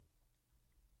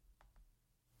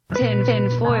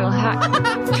Tinfoil hat.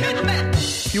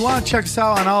 If you want to check us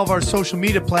out on all of our social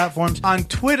media platforms, on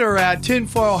Twitter at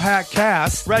Tinfoil Hat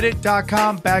Cast,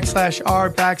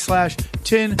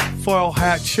 reddit.com/r/Tinfoil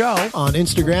Hat Show, on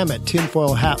Instagram at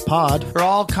Tinfoil Hat Pod, for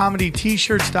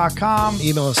allcomedytshirts.com.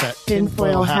 Email us at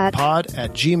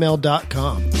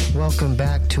tinfoilhatpod@gmail.com. Welcome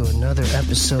back to another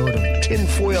episode of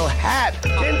Tinfoil Hat.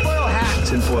 Tinfoil Hat.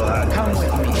 Tinfoil Hat. Come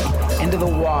with me into the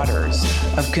waters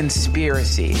of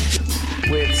conspiracy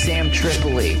with Sam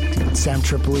Tripoli. Sam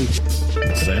Tripoli.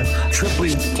 Sam Tripoli.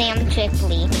 Sam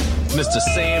Tripoli. Mr.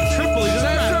 Sam Tripoli.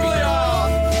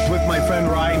 With my friend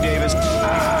Ryan Davis.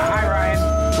 Hi, Ryan.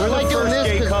 We're like the doing first this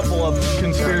gay 'cause- couple of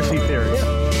conspiracy theories.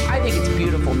 I think it's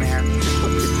beautiful, man.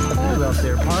 Hold up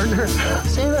there, partner.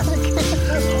 Say that again.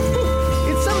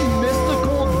 It's some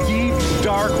mystical, deep,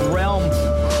 dark realm.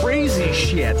 Crazy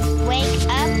shit. Wake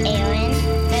up, Aaron.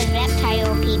 There's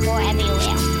reptile people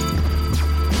everywhere.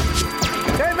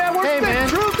 Hey, man, what's the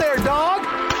truth there, dog?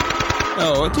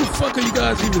 Oh, what the fuck are you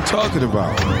guys even talking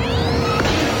about?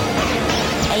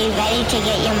 Are you ready to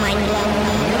get your mind blown?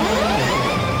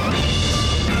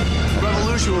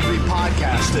 Revolution will be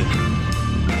podcasted.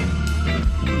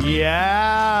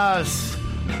 Yes.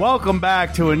 Welcome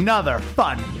back to another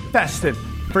fun, festive,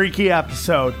 freaky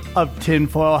episode of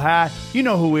Tinfoil Hat. You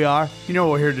know who we are. You know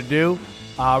what we're here to do.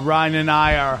 Ryan and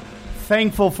I are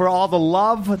thankful for all the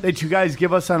love that you guys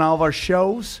give us on all of our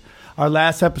shows. Our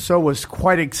last episode was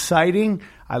quite exciting.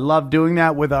 I love doing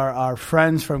that with our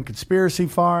friends from Conspiracy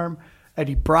Farm,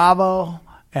 Eddie Bravo.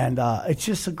 And it's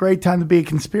just a great time to be a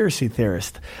conspiracy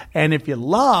theorist. And if you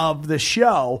love the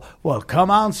show, well, come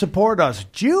out and support us.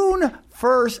 June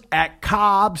 1st at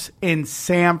Cobb's in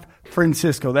San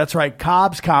Francisco. That's right,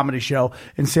 Cobb's Comedy Show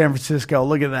in San Francisco.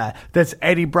 Look at that. That's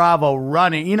Eddie Bravo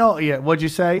running. You know, what'd you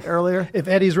say earlier? If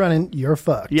Eddie's running, you're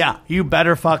fucked. Yeah, you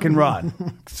better fucking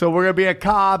run. So we're going to be at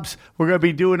Cobb's. We're going to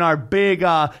be doing our big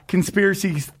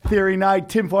conspiracy theory night,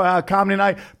 Tinfoil Hat Comedy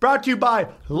Night, brought to you by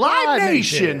Live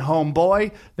Nation,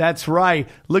 homeboy. That's right.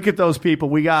 Look at those people.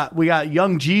 We got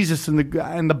young Jesus in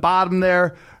the bottom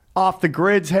there, off the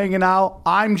grids hanging out.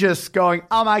 I'm just going,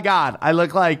 oh my God, I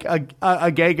look like a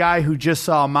gay guy who just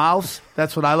saw a mouse.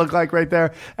 That's what I look like right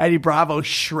there. Eddie Bravo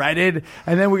shredded.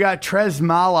 And then we got Trez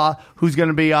Mala, who's going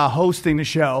to be hosting the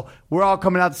show. We're all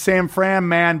coming out to San Fran,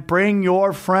 man. Bring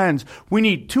your friends. We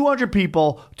need 200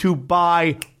 people to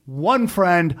buy one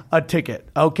friend a ticket,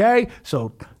 okay?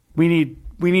 So we need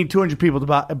 200 people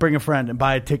to bring a friend and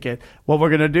buy a ticket. What we're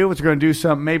going to do is we're going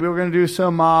to do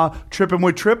some Tripping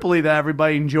with Tripoli that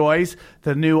everybody enjoys,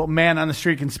 the new Man on the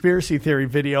Street conspiracy theory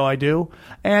video I do.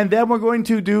 And then we're going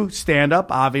to do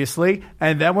stand-up, obviously.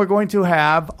 And then we're going to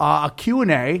have a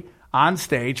Q&A on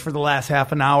stage for the last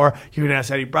half an hour. You can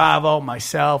ask Eddie Bravo,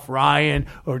 myself, Ryan,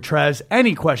 or Trez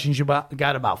any questions you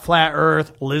got about flat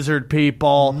Earth, lizard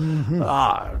people,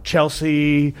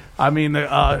 Chelsea. I mean,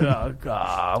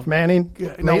 Manning.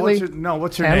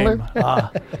 What's her name?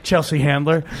 Chelsea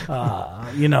Handler.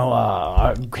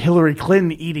 Hillary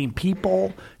Clinton eating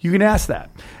people. You can ask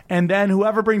that. And then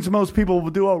whoever brings the most people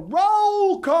will do a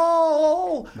roll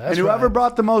call. And whoever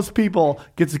brought the most people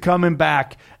gets to come in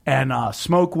back and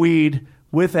smoke weed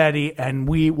with Eddie, and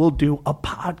we will do a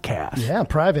podcast. Yeah,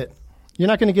 private. You're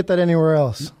not going to get that anywhere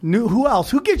else. Who else?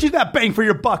 Who gives you that bang for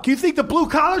your buck? You think the Blue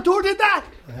Collar Tour did that?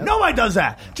 Yep. Nobody does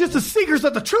that. Just the seekers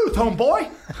of the truth, homeboy.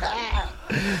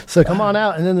 So come on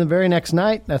out. And then the very next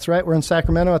night, that's right, we're in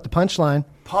Sacramento at the Punchline.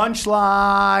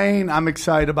 Punchline. I'm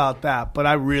excited about that, but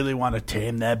I really want to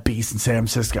tame that beast in San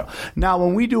Francisco. Now,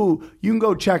 when we do, you can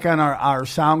go check on our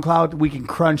SoundCloud. We can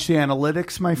crunch the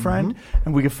analytics, my friend,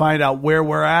 and we can find out where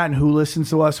we're at and who listens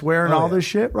to us where and all this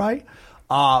shit, right?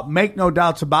 Make no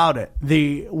doubts about it.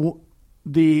 The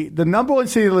number one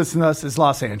city to listen to us is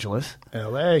Los Angeles.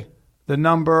 L.A. The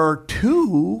number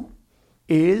 2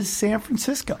 is San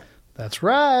Francisco. That's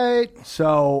right.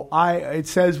 So it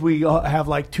says we have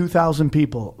like 2,000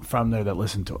 people from there that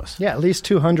listen to us. Yeah, at least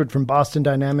 200 from Boston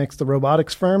Dynamics, the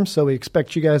robotics firm. So we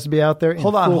expect you guys to be out there in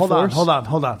full force. Hold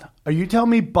on. Are you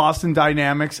telling me Boston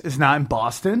Dynamics is not in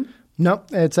Boston? Nope.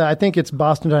 It's I think it's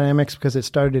Boston Dynamics because it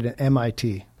started at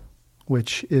MIT,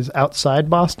 which is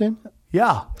outside Boston.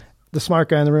 Yeah. The smart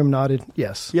guy in the room nodded.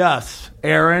 Yes. Yes.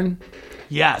 Aaron.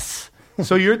 Yes.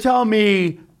 So you're telling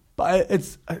me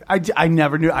I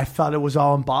never knew. I thought it was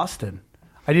all in Boston.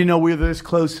 I didn't know we were this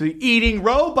close to eating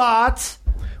robots.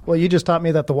 Well, you just taught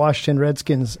me that the Washington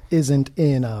Redskins isn't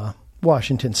in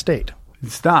Washington State.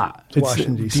 It's not. It's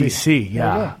Washington, D.C.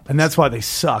 Yeah. And that's why they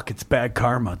suck. It's bad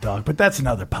karma, dog. But that's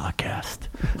another podcast.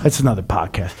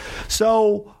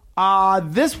 So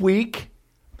this week,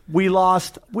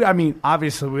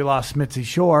 obviously we lost Mitzi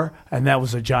Shore, and that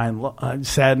was a giant,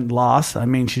 sad loss. I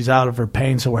mean, she's out of her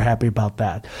pain, so we're happy about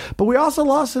that. But we also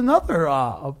lost another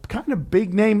kind of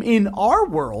big name in our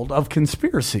world of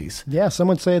conspiracies. Yeah, some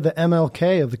would say the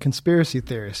MLK of the conspiracy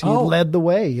theorists. He led the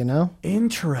way, you know?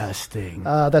 Interesting.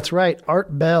 That's right.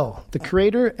 Art Bell, the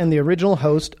creator and the original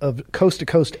host of Coast to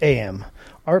Coast AM.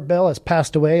 Art Bell has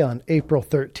passed away on April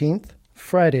 13th.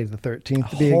 Friday the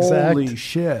 13th, to be exact. Holy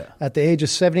shit. At the age of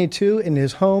 72 in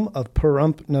his home of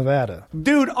Pahrump, Nevada.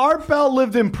 Dude, Art Bell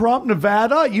lived in Pahrump,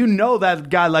 Nevada. You know that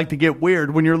guy liked to get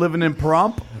weird when you're living in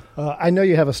Pahrump. I know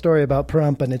you have a story about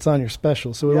Pahrump, and it's on your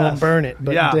special, so we won't burn it,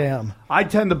 but damn. I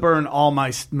tend to burn all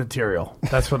my material.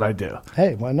 That's what I do.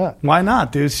 Hey, why not? Why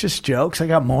not, dude? It's just jokes. I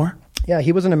got more. Yeah,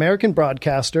 he was an American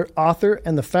broadcaster, author,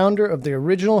 and the founder of the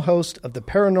original host of the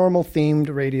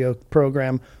paranormal-themed radio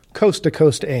program Coast to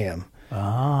Coast AM.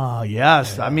 Ah,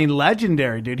 yes. Yeah. I mean,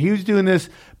 legendary, dude. He was doing this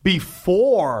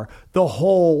before the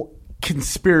whole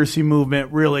conspiracy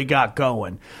movement really got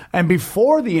going and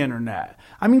before the internet.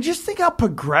 I mean, just think how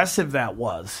progressive that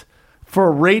was for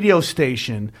a radio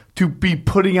station to be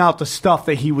putting out the stuff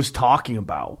that he was talking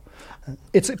about.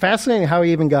 It's fascinating how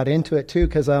he even got into it, too,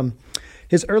 because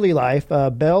his early life,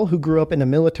 Bell, who grew up in a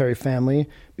military family,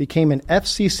 became an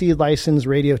FCC licensed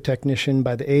radio technician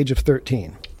by the age of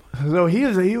 13. So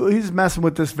he was messing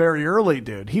with this very early,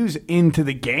 dude. He was into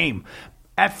the game.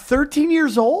 At 13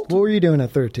 years old? What were you doing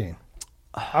at 13?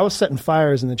 I was setting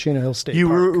fires in the Chino Hill State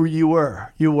Park. You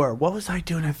were. What was I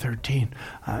doing at 13?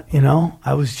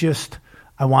 I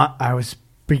was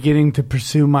beginning to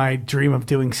pursue my dream of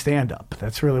doing stand-up.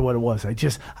 That's really what it was.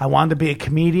 I wanted to be a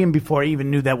comedian before I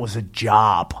even knew that was a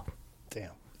job.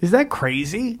 Damn. Is that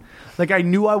crazy? Like, I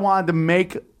knew I wanted to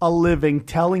make a living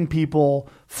telling people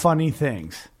funny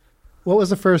things. What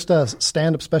was the first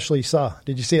stand-up special you saw?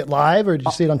 Did you see it live or did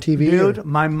you see it on TV? Dude,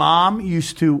 my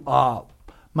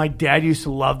dad used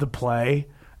to love to play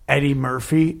Eddie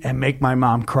Murphy and make my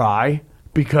mom cry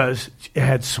because it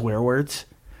had swear words.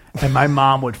 And my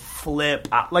mom would flip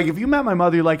out. Like, if you met my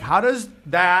mother, you're like, how does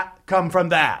that come from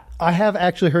that? I have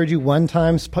actually heard you one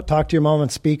time talk to your mom on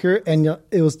speaker, and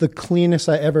it was the cleanest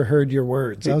I ever heard your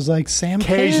words. I was like, Sam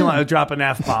Occasionally I would drop an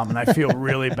F-bomb, and I feel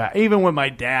really bad. Even with my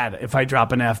dad, if I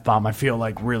drop an F-bomb, I feel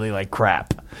like really like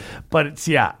crap. But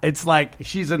it's like,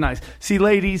 she's a nice... See,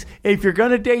 ladies, if you're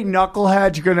going to date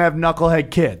knuckleheads, you're going to have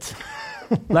knucklehead kids.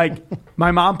 Like,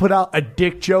 my mom put out a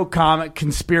dick joke comic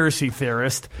conspiracy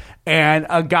theorist and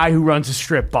a guy who runs a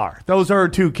strip bar. Those are her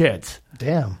two kids.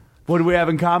 Damn. What do we have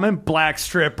in common? Black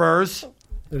strippers.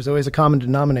 There's always a common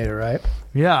denominator, right?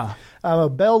 Yeah.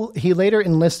 Bell, he later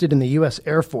enlisted in the U.S.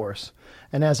 Air Force.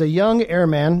 And as a young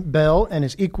airman, Bell and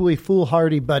his equally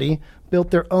foolhardy buddy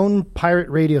built their own pirate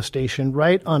radio station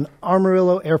right on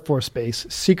Amarillo Air Force Base,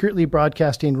 secretly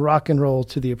broadcasting rock and roll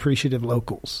to the appreciative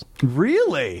locals.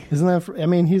 Really? Isn't that... I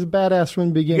mean, he's a badass from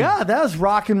the beginning. Yeah, that was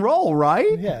rock and roll,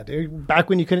 right? Yeah, dude. Back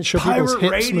when you couldn't show people's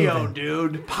hits radio, moving.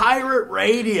 dude. Pirate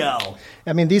radio.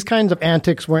 I mean, these kinds of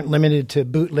antics weren't limited to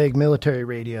bootleg military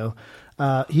radio.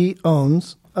 He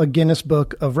owns a Guinness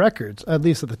Book of Records, at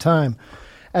least at the time.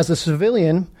 As a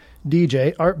civilian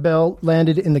DJ, Art Bell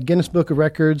landed in the Guinness Book of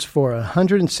Records for a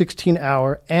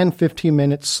 116-hour and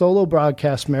 15-minute solo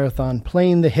broadcast marathon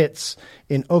playing the hits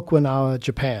in Okinawa,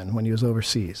 Japan, when he was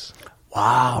overseas.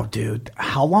 Wow, dude.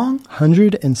 How long?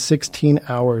 116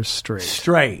 hours straight.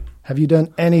 Straight. Have you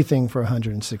done anything for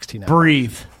 116 hours?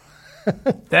 Breathe.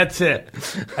 That's it.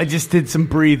 I just did some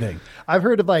breathing. I've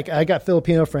heard of, like, I got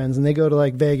Filipino friends and they go to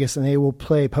like Vegas and they will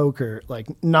play poker like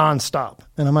nonstop.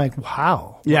 And I'm like,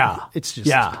 wow. Yeah. It's just.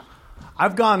 Yeah.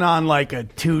 I've gone on like a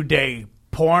 2-day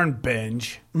porn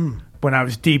binge when I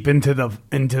was deep into the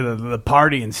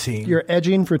partying scene. You're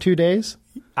edging for 2 days?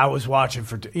 I was watching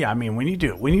for I mean, when you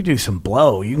do some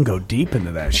blow, you can go deep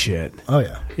into that shit. Oh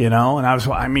yeah, you know.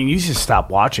 And you just stop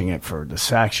watching it for the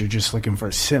sex. You're just looking for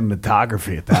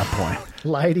cinematography at that point.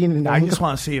 Lighting and I just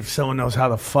want to see if someone knows how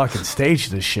to fucking stage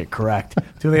this shit correct.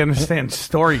 Do they understand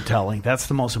storytelling? That's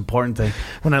the most important thing.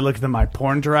 When I look at my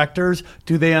porn directors,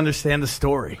 do they understand the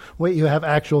story? Wait, you have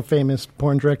actual famous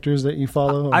porn directors that you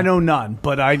follow? I know none,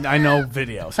 but I know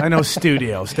videos. I know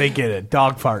studios. They get it.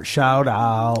 Dog fart, shout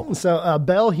out. So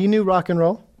Bell, he knew rock and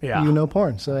roll. Yeah. You know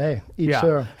porn. So, hey, each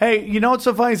their own. Hey, you know what's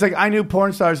so funny? It's like I knew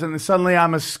porn stars and then suddenly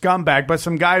I'm a scumbag, but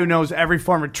some guy who knows every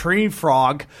form of tree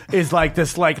frog is like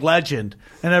this like legend.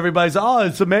 And everybody's, oh,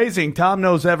 it's amazing. Tom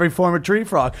knows every form of tree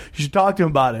frog. You should talk to him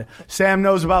about it. Sam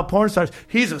knows about porn stars.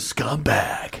 He's a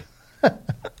scumbag.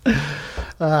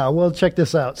 Well, check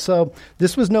this out. So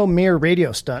this was no mere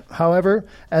radio stunt. However,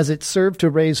 as it served to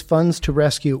raise funds to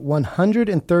rescue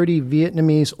 130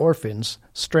 Vietnamese orphans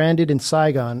stranded in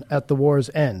Saigon at the war's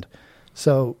end.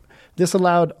 So this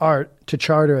allowed Art to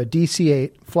charter a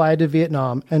DC-8, fly to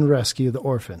Vietnam, and rescue the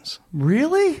orphans.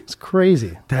 Really? It's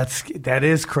crazy. That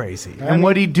is crazy. And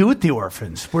what did he do with the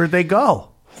orphans? Where'd they go?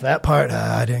 That part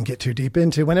I didn't get too deep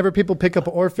into. Whenever people pick up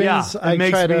orphans, it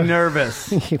makes me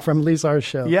nervous. From Lizar's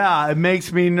show. Yeah, it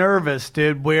makes me nervous,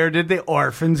 dude. Where did the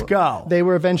orphans go? They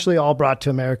were eventually all brought to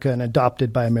America and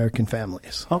adopted by American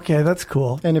families. Okay, that's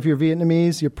cool. And if you're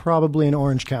Vietnamese, you're probably in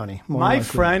Orange County. My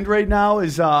friend right now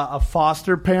is a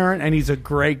foster parent, and he's a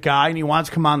great guy, and he wants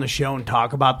to come on the show and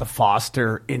talk about the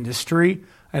foster industry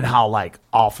and how, like,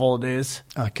 awful it is.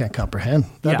 I can't comprehend.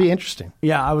 That'd be interesting.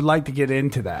 Yeah, I would like to get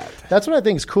into that. That's what I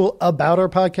think is cool about our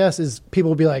podcast is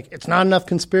people will be like, it's not enough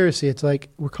conspiracy. It's like,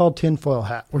 we're called Tinfoil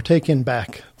Hat. We're taking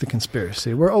back the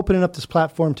conspiracy. We're opening up this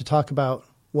platform to talk about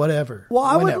whatever,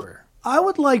 whenever. I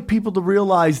would like people to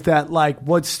realize that, like,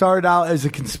 what started out as a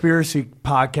conspiracy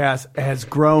podcast has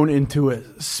grown into a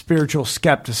spiritual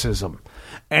skepticism.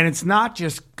 And it's not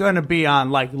just going to be on,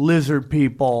 like, lizard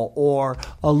people or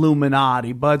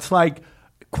Illuminati, but it's like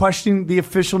questioning the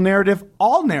official narrative,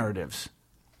 all narratives.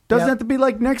 Doesn't have to be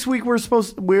like next week we're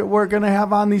going to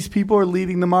have on these people who are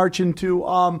leading the march into,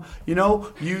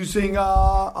 using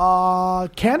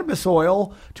cannabis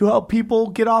oil to help people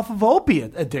get off of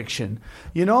opiate addiction,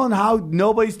 and how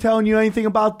nobody's telling you anything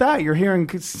about that. You're hearing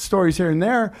stories here and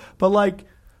there, but, like,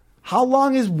 how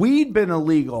long has weed been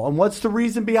illegal, and what's the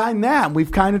reason behind that? And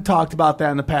we've kind of talked about that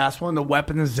in the past one, the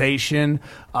weaponization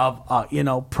of,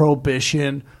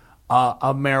 prohibition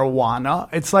of marijuana.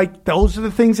 It's like those are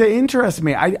the things that interest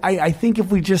me. I think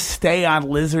if we just stay on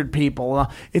lizard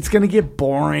people, it's going to get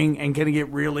boring and going to get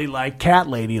really, like, cat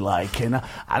lady-like. And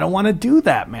I don't want to do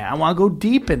that, man. I want to go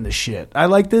deep in the shit. I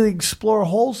like to explore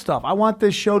whole stuff. I want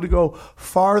this show to go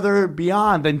farther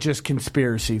beyond than just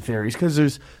conspiracy theories because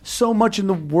there's so much in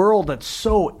the world that's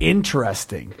so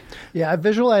interesting. Yeah, I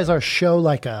visualize our show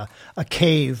like a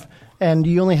cave. And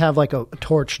you only have, like, a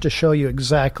torch to show you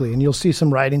exactly. And you'll see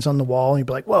some writings on the wall. And you'll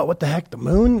be like, whoa, what the heck? The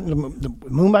moon? The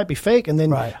moon might be fake. And then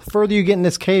the further you get in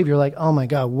this cave, you're like, oh, my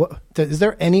God. Is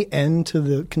there any end to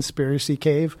the conspiracy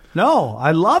cave? No, I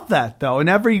love that, though. And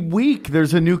every week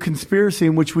there's a new conspiracy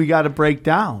in which we got to break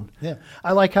down. Yeah.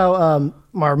 I like how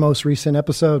our most recent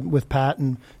episode with Pat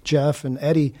and Jeff and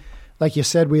Eddie, like you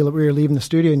said, we were leaving the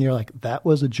studio. And you're like, that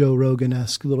was a Joe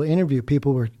Rogan-esque little interview.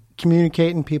 People were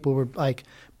communicating. People were, like,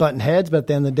 butting heads, but at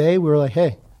the end of the day, we were like,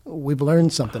 hey, we've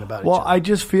learned something about each other. Well, I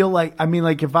just feel like,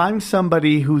 if I'm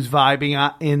somebody who's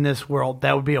vibing in this world,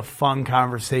 that would be a fun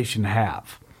conversation to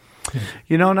have.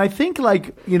 And I think,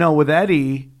 like, with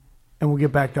Eddie, and we'll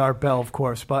get back to Art Bell, of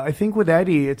course, but I think with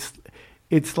Eddie,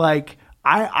 it's like,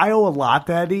 I owe a lot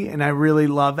to Eddie, and I really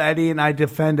love Eddie, and I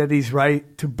defend Eddie's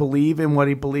right to believe in what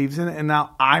he believes in. And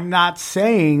now I'm not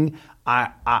saying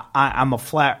I'm a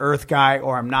flat earth guy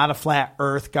or I'm not a flat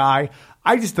earth guy.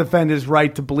 I just defend his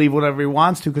right to believe whatever he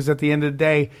wants to because at the end of the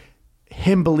day,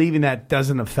 him believing that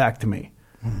doesn't affect me.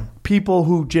 Mm-hmm. People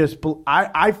who just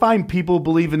I find people who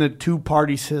believe in a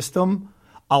two-party system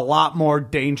a lot more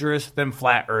dangerous than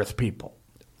flat earth people.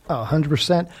 Oh,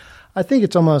 100%. I think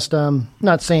it's almost,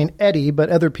 not saying Eddie, but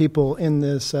other people in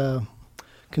this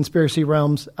conspiracy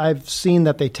realms, I've seen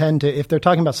that they tend to, if they're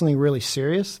talking about something really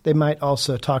serious, they might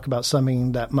also talk about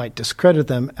something that might discredit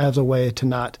them as a way to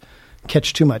not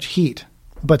catch too much heat,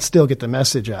 but still get the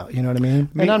message out. You know what I mean?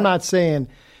 And I'm not saying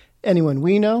anyone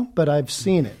we know, but I've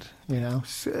seen it,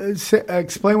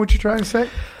 Explain what you're trying to say.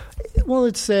 Well,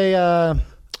 let's say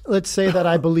that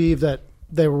I believe that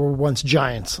there were once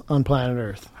giants on planet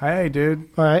Earth. Hey, dude.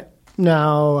 All right.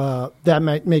 Now, that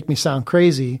might make me sound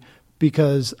crazy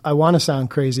because I want to sound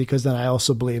crazy because then I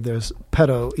also believe there's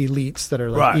pedo elites that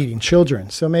are like eating children.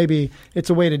 So maybe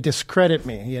it's a way to discredit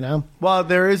me, Well,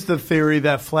 there is the theory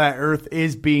that flat earth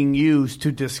is being used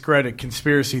to discredit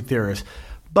conspiracy theorists.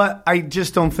 But I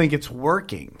just don't think it's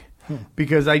working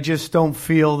because I just don't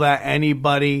feel that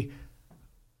anybody...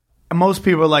 Most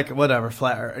people are like, whatever,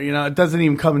 flat earth. It doesn't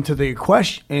even come into the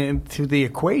equation.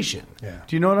 Yeah.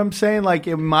 Do you know what I'm saying? Like,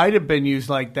 it might have been used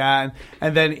like that.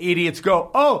 And then idiots go,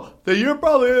 oh, then you're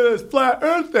probably in this flat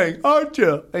earth thing, aren't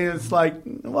you? And it's like,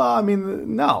 well,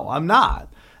 no, I'm not.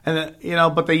 And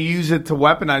then, but they use it to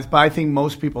weaponize. But I think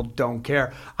most people don't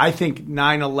care. I think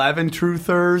 9/11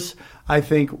 truthers, I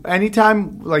think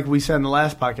anytime, like we said in the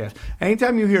last podcast,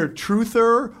 anytime you hear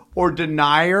truther or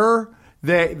denier,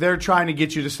 they're trying to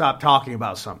get you to stop talking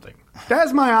about something.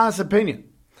 That's my honest opinion.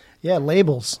 Yeah,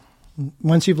 labels.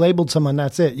 Once you've labeled someone,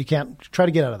 that's it. You can't try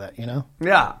to get out of that, you know?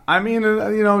 Yeah. I mean,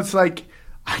 it's like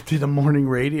I did a morning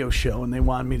radio show and they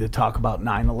wanted me to talk about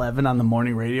 9/11 on the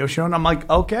morning radio show. And I'm like,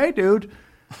 okay, dude,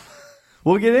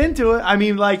 we'll get into it. I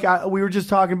mean, like we were just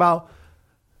talking about,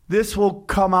 this will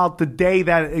come out the day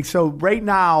that, so right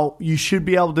now you should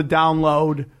be able to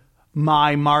download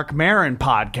my Mark Maron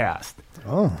podcast.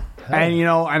 Oh, hell. And,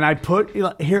 and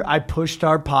I pushed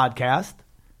our podcast.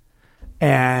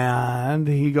 And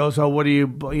he goes, oh, what are you,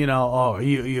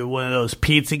 you one of those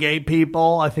Pizzagate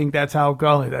people? I think that's how it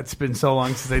goes. That's been so long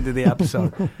since they did the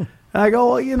episode. And I go,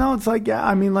 well, it's like, yeah,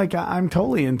 I mean, like, I'm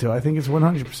totally into it. I think it's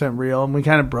 100% real. And we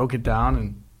kind of broke it down.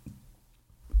 And,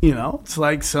 it's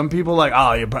like some people like,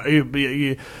 oh,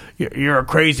 you're a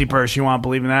crazy person. You want to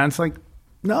believe in that? And it's like,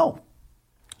 no,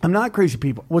 I'm not crazy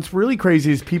people. What's really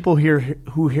crazy is people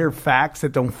who hear facts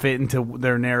that don't fit into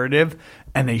their narrative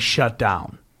and they shut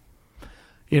down.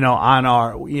 On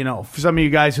our, for some of you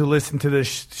guys who listen to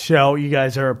this show, you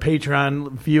guys are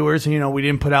Patreon viewers. And, we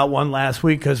didn't put out one last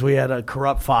week because we had a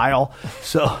corrupt file.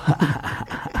 So,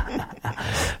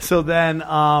 then,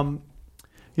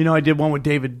 I did one with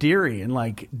David Deary. And,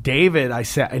 like, David, I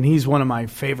said, and he's one of my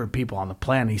favorite people on the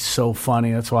planet. He's so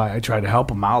funny. That's why I try to help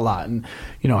him out a lot. And,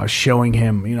 I was showing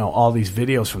him, all these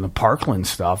videos from the Parkland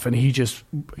stuff. And he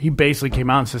basically came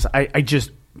out and says, I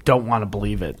just don't want to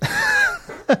believe it.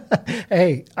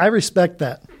 Hey, I respect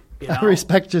that. I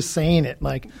respect just saying it.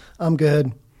 Like, I'm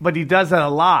good. But he does that a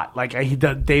lot. Like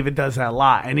David does that a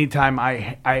lot. Anytime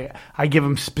I give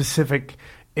him specific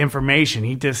information,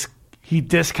 he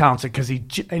discounts it because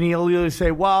he'll either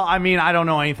say, well, I mean, I don't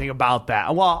know anything about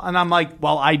that. Well, and I'm like,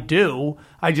 well, I do.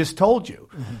 I just told you.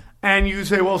 Mm-hmm. And you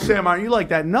say, well, Sam, aren't you like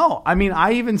that? No. I mean,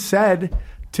 I even said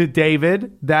to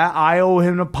David that I owe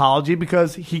him an apology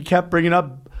because he kept bringing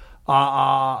up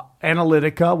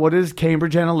Analytica. What is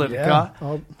Cambridge Analytica? Yeah.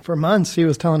 Well, for months he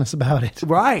was telling us about it.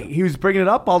 Right. He was bringing it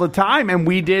up all the time, and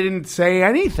we didn't say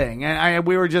anything. And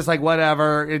we were just like,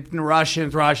 whatever, it's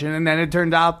Russian. And then it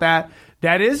turned out that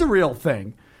is a real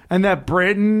thing. And that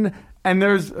Britain, and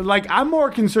there's, like, I'm more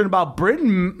concerned about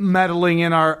Britain meddling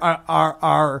in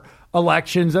our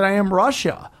elections than I am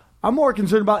Russia. I'm more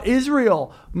concerned about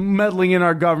Israel meddling in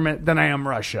our government than I am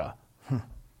Russia.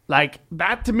 Like,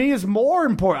 that to me is more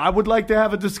important. I would like to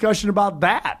have a discussion about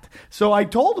that. So I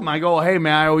told him, I go, hey,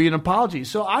 man, I owe you an apology.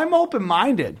 So I'm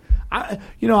open-minded. I'm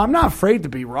not afraid to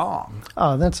be wrong.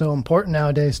 Oh, that's so important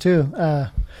nowadays, too.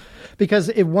 Because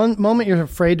if one moment you're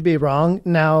afraid to be wrong,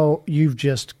 now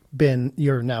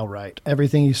you're now right.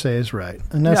 Everything you say is right.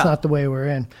 And that's not the way we're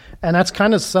in. And that's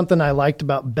kind of something I liked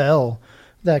about Bell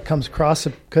that comes across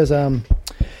because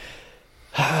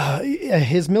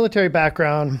his military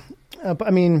background...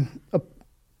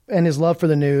 and his love for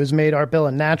the news made Art Bell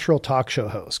a natural talk show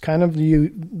host, kind of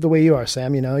the way you are,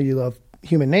 Sam. You love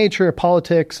human nature,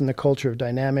 politics, and the culture of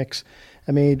dynamics.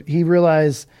 I mean, he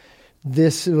realized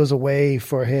this was a way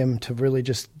for him to really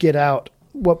just get out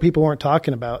what people weren't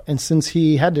talking about. And since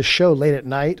he had to show late at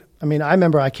night, I mean, I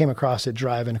remember I came across it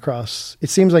driving across. It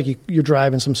seems like you're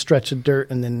driving some stretch of dirt,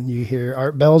 and then you hear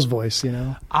Art Bell's voice,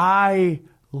 I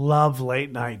love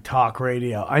late night talk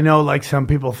radio. I know, like, some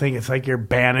people think it's like you're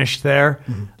banished there.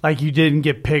 Mm-hmm. Like you didn't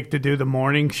get picked to do the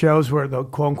morning shows where the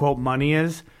quote unquote money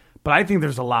is. But I think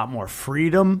there's a lot more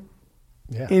freedom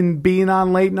in being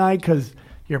on late night because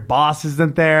your boss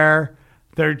isn't there.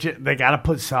 They got to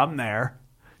put something there.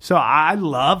 So I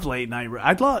love late night.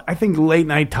 I think late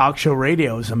night talk show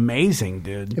radio is amazing,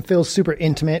 dude. It feels super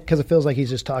intimate because it feels like he's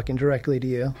just talking directly to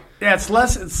you. Yeah, it's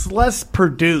less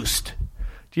produced.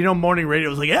 Do morning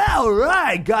radio is like, yeah, all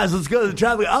right, guys, let's go to the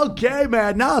traffic. Okay,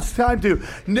 man, now it's time to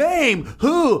name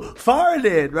who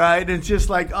farted, right? And it's just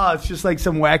like, it's just like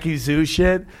some wacky zoo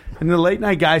shit. And the late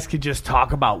night guys could just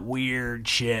talk about weird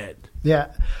shit.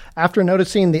 Yeah. After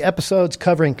noticing the episodes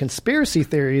covering conspiracy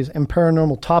theories and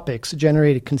paranormal topics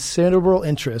generated considerable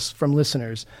interest from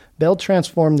listeners, Bell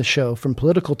transformed the show from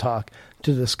political talk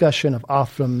to discussion of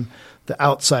often the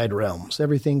outside realms.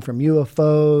 Everything from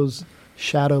UFOs,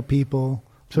 shadow people.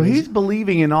 So he's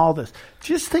believing in all this.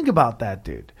 Just think about that,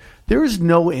 dude. There was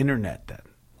no internet then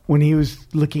when he was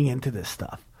looking into this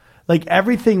stuff. Like,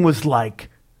 everything was like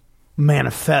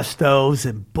manifestos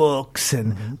and books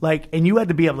and and you had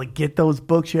to be able to get those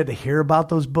books. You had to hear about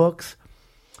those books.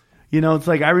 It's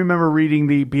like I remember reading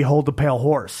the Behold the Pale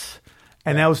Horse,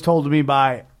 and that was told to me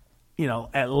by,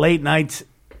 at late nights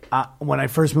when I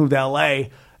first moved to L.A.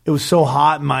 It was so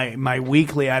hot in my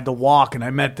weekly I had to walk, and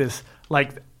I met this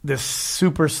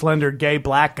super slender gay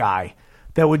black guy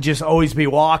that would just always be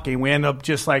walking. We end up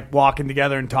just like walking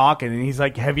together and talking. And he's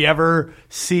like, have you ever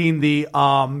seen the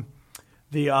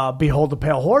the Behold the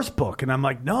Pale Horse book. And I'm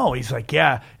like, no. He's like,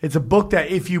 yeah, it's a book that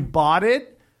if you bought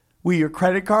it with your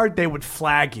credit card, they would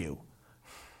flag you.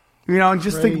 You know, and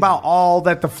just think about all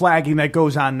that the flagging that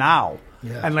goes on now.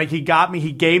 Yeah. And like he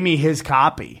gave me his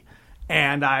copy.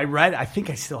 And I read, I think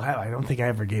I still have, I don't think I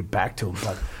ever gave it back to him,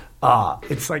 but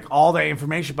it's like all that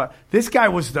information. But this guy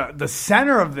was the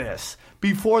center of this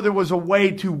before there was a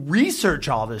way to research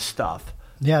all this stuff.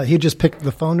 Yeah, he'd just pick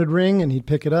the phone would ring and he'd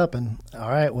pick it up and, all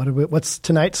right, what's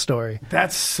tonight's story?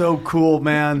 That's so cool,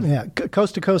 man. Yeah,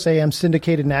 Coast to Coast AM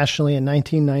syndicated nationally in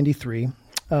 1993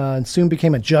 and soon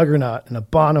became a juggernaut and a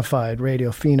bona fide radio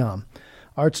phenom.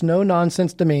 Art's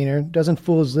no-nonsense demeanor doesn't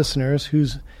fool his listeners who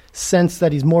sense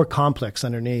that he's more complex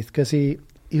underneath because he's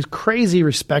crazy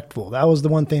respectful. That was the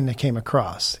one thing that came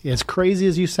across. As crazy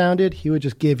as you sounded, he would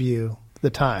just give you the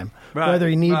time, whether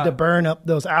he needed to burn up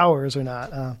those hours or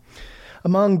not.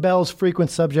 Among Bell's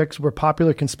frequent subjects were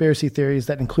popular conspiracy theories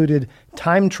that included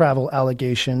time travel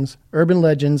allegations, urban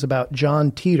legends about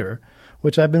John Titor,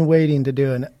 which I've been waiting to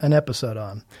do an episode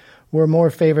on, were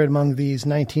more favored among these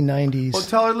 1990s. Well,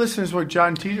 tell our listeners what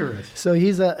John Titor is. So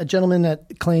he's a gentleman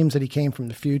that claims that he came from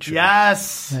the future.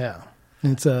 Yes. Yeah.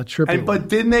 It's a trippy But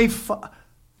didn't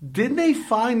they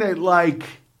find that, like,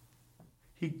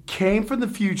 he came from the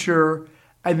future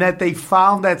and that they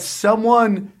found that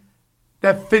someone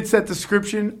that fits that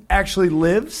description actually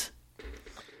lives?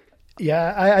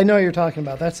 Yeah, I know what you're talking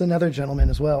about. That's another gentleman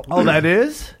as well. Oh, that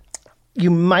is? You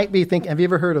might be thinking, have you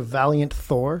ever heard of Valiant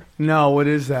Thor? No, what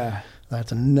is that?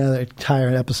 That's another entire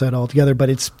episode altogether, but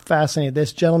it's fascinating.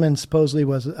 This gentleman supposedly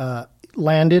was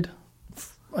landed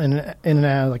in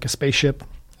like a spaceship.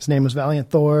 His name was Valiant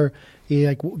Thor. He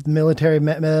the military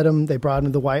met him. They brought him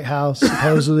to the White House.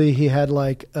 Supposedly he had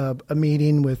like a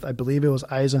meeting with, I believe it was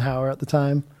Eisenhower at the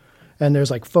time. And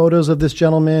there's like photos of this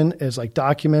gentleman. There's like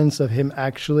documents of him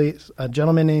actually. A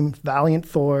gentleman named Valiant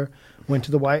Thor went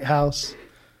to the White House.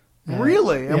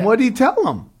 Really? And what did he tell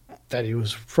them? That he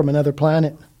was from another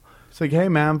planet. It's like, hey,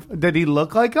 man, did he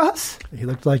look like us? He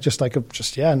looked like just a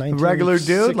regular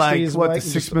dude, like what, the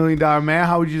 $6 million man?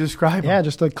 How would you describe him? Yeah,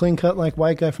 just a clean cut like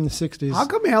white guy from the 60s. How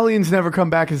come aliens never come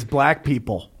back as black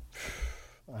people?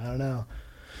 I don't know.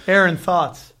 Aaron,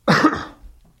 thoughts?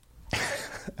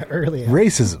 Earlier.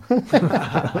 Racism.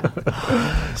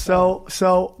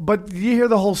 But you hear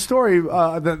the whole story,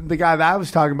 the guy that I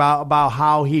was talking about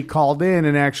how he called in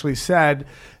and actually said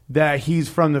that he's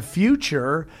from the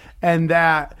future and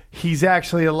that he's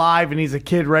actually alive and he's a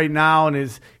kid right now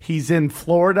and he's in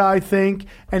Florida, I think,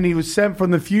 and he was sent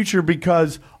from the future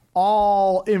because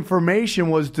all information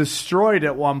was destroyed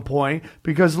at one point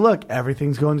because, look,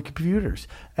 everything's going to computers.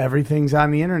 Everything's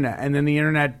on the internet. And then the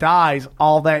internet dies.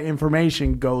 All that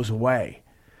information goes away.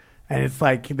 And it's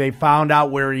like they found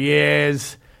out where he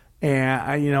is.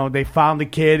 And, they found the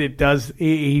kid.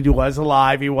 He was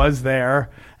alive. He was there.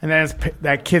 And then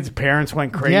that kid's parents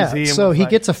went crazy. Yeah, so he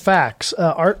gets a fax.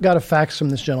 Art got a fax from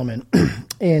this gentleman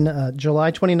in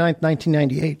July 29th,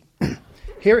 1998.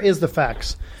 Here is the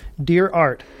fax. Dear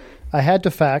Art, I had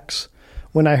to fax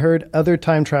when I heard other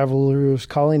time travelers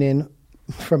calling in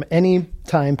from any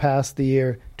time past the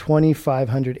year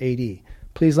 2500 AD.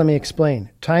 Please let me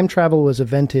explain. Time travel was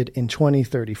invented in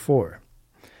 2034.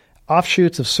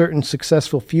 Offshoots of certain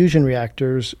successful fusion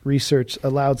reactors research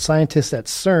allowed scientists at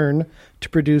CERN to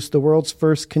produce the world's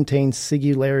first contained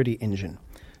singularity engine.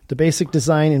 The basic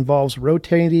design involves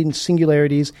rotating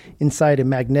singularities inside a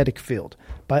magnetic field.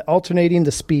 By alternating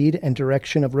the speed and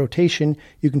direction of rotation,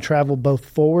 you can travel both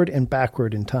forward and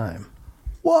backward in time.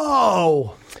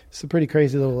 Whoa! It's a pretty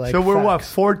crazy little So we're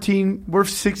facts. 14? We're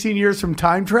 16 years from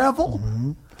time travel?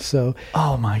 Mm-hmm. So,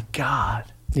 oh my God!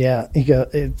 Yeah, he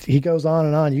goes on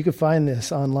and on. You can find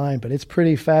this online, but it's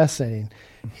pretty fascinating.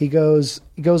 He goes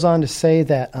on to say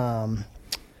that.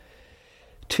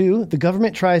 2, the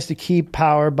government tries to keep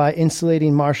power by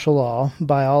insulating martial law.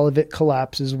 By all of it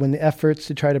collapses when the efforts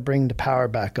to try to bring the power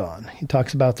back on. He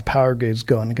talks about the power grid's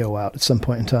going to go out at some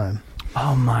point in time.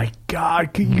 Oh, my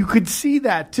God. You could see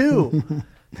that, too.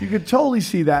 You could totally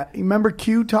see that. Remember,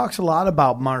 Q talks a lot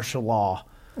about martial law.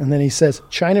 And then he says,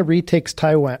 China retakes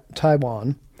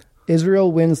Taiwan. Israel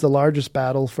wins the largest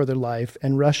battle for their life.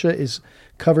 And Russia is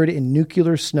covered in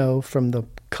nuclear snow from the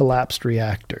collapsed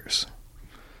reactors.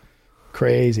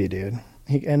 Crazy, dude.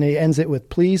 He ends it with,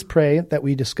 please pray that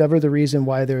we discover the reason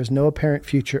why there is no apparent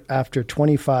future after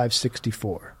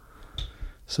 2564.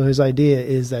 So his idea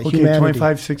is that humanity...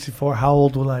 2564, how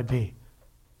old will I be?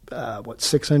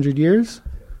 600 years?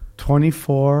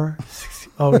 24.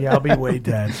 Oh, yeah, I'll be way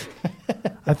dead.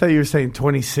 I thought you were saying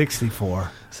 2064.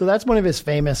 So that's one of his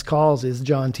famous calls is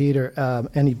John Titor,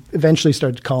 and he eventually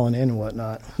started calling in and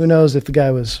whatnot. Who knows if the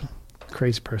guy was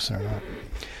crazy person or not.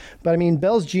 But I mean,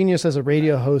 Bell's genius as a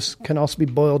radio host can also be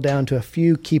boiled down to a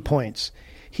few key points.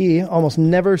 He almost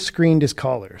never screened his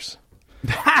callers.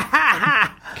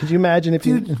 Could you imagine if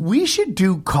Dude, we should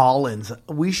do call-ins.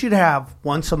 We should have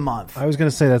once a month. I was going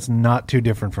to say that's not too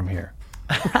different from here.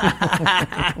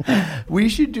 We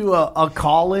should do a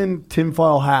call-in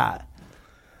tinfoil hat.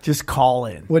 Just call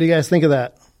in. What do you guys think of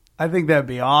that? I think that'd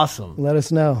be awesome. Let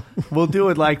us know. We'll do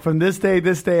it like from this day,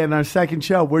 and our second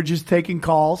show. We're just taking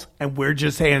calls, and we're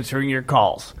just answering your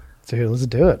calls. So here, let's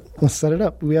do it. Let's set it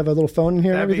up. We have a little phone in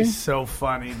here That'd and everything. be so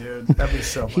funny, dude. That'd be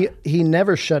so funny. He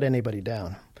never shut anybody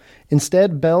down.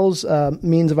 Instead, Bell's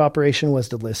means of operation was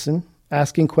to listen,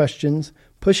 asking questions,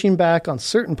 pushing back on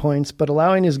certain points, but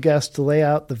allowing his guests to lay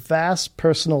out the vast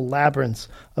personal labyrinths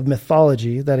of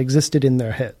mythology that existed in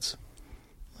their heads.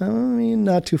 I mean,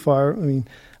 not too far. I mean,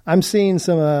 I'm seeing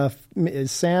some,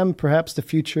 is Sam perhaps the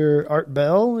future Art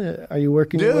Bell? Are you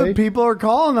working your way? Dude, people are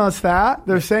calling us that.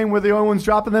 They're saying we're the only ones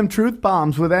dropping them truth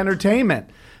bombs with entertainment.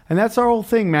 And that's our whole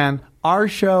thing, man. Our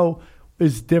show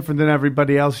is different than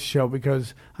everybody else's show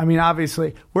because, I mean,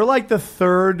 obviously, we're like the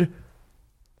third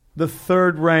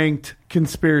ranked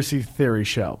conspiracy theory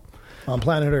show. On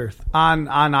planet Earth. On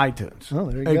iTunes.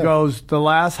 Oh, there you It go. goes The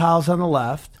Last House on the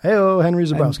Left. Hey-oh, Henry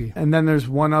Zabrowski. And then there's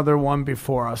one other one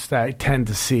before us that I tend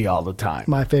to see all the time.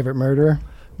 My Favorite Murderer.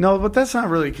 No, but that's not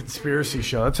really a conspiracy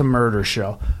show. That's a murder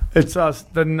show. It's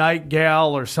The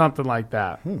Nightingale or something like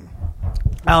that.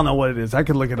 I don't know what it is. I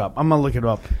could look it up. I'm going to look it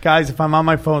up. Guys, if I'm on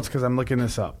my phone, it's because I'm looking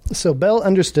this up. So Bell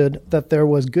understood that there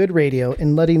was good radio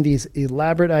in letting these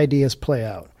elaborate ideas play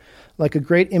out. Like a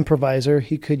great improviser,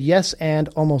 he could yes and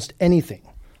almost anything,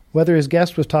 whether his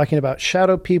guest was talking about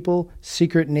shadow people,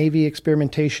 secret Navy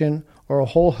experimentation, or a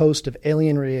whole host of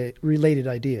alien-related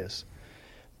ideas.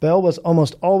 Bell was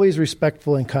almost always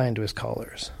respectful and kind to his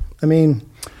callers. I mean,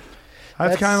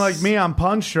 That's kind of like me. I'm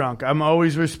punch drunk. I'm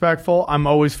always respectful. I'm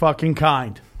always fucking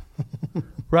kind.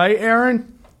 Right,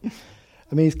 Aaron?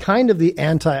 I mean, he's kind of the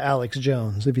anti-Alex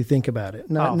Jones, if you think about it.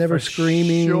 Never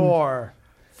screaming.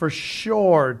 For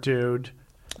sure, dude.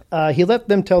 He let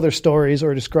them tell their stories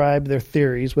or describe their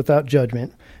theories without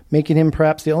judgment, making him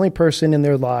perhaps the only person in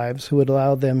their lives who would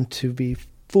allow them to be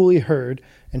fully heard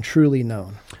and truly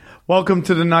known. Welcome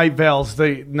to the Night Vales,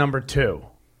 the number 2.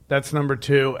 That's number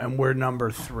 2, and we're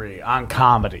number 3 on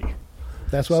comedy.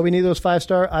 That's why we need those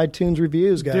 5-star iTunes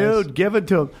reviews, guys. Dude, give it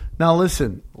to him. Now,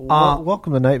 listen.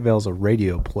 Welcome to Night Vale's a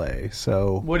radio play.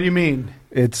 So What do you mean?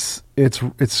 it's a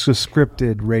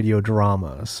scripted radio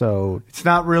drama. So It's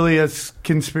not really a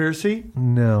conspiracy?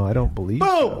 no, I don't believe Boom!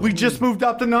 so. We just moved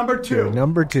up to number 2.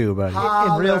 Number 2, buddy.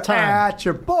 In real time. Holla at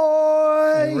your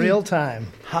boy. In real time.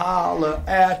 Holla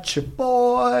at your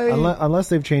boy. Unless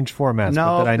they've changed formats,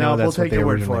 No, but I know we'll that's what take they your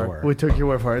word originally for it. were. We took your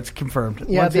word for it. It's confirmed.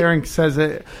 Yeah, Once Aaron says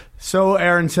it, so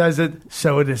Aaron says it,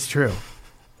 so it is true.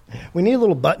 We need a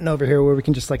little button over here where we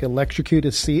can just like electrocute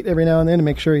his seat every now and then to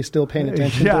make sure he's still paying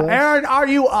attention to us. Aaron, are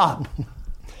you up?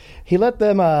 He let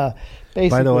them basically...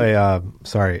 By the way,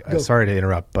 sorry to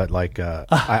interrupt, but like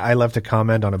I left a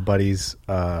comment on a buddy's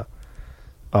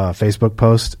Facebook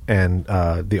post, and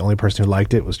the only person who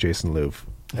liked it was Jason Louv.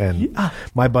 And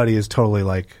my buddy is totally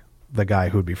like the guy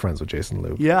who would be friends with Jason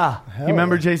Louv. Yeah. You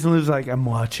remember Jason Lou's like, I'm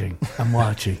watching.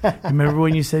 Remember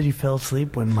when you said you fell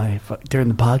asleep during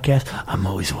the podcast? I'm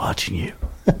always watching you.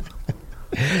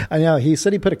 I know. He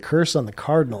said he put a curse on the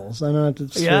Cardinals. I don't know.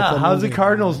 Yeah. How's the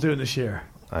Cardinals doing this year?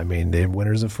 I mean, they're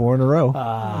winners of 4 in a row.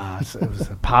 So it was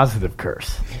a positive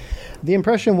curse. The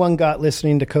impression one got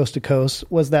listening to Coast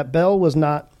was that Bell was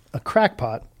not a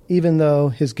crackpot, even though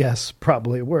his guests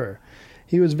probably were.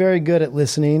 He was very good at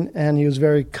listening, and he was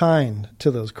very kind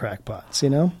to those crackpots, you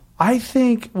know? I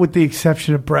think, with the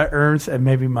exception of Brett Ernst and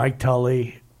maybe Mike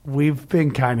Tully, we've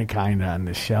been kind of on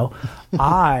this show.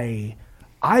 I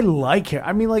like it.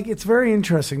 I mean, like, it's very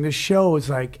interesting. This show is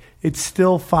like, it's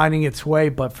still finding its way,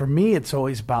 but for me, it's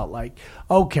always about like,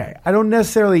 okay, I don't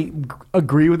necessarily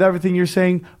agree with everything you're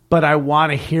saying, but I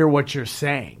want to hear what you're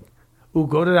saying. Ooh,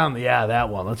 go down that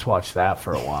one. Let's watch that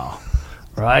for a while.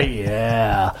 Right?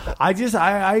 Yeah.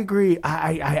 I agree.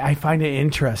 I find it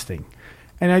interesting.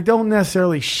 And I don't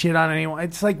necessarily shit on anyone.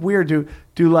 It's like weird.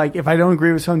 Do like, if I don't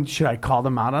agree with something, should I call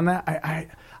them out on that?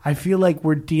 I feel like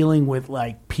we're dealing with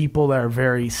like people that are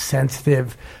very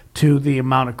sensitive to the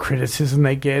amount of criticism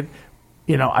they get.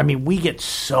 You know, I mean, we get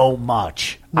so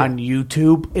much on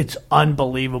YouTube. It's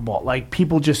unbelievable. Like,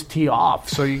 people just tee off.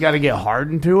 So you got to get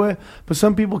hardened to it. But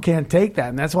some people can't take that.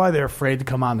 And that's why they're afraid to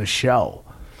come on the show.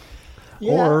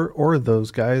 Yeah. Or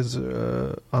those guys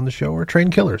on the show are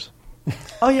trained killers.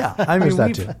 Oh, yeah. I mean,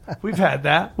 that we've had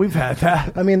that. We've had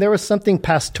that. I mean, there was something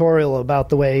pastoral about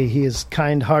the way he is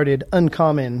kind-hearted,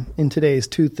 uncommon in today's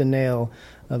tooth and nail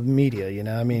of media. You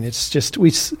know, I mean, it's just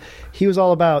he was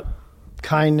all about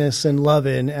kindness and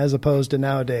loving, as opposed to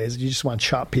nowadays you just want to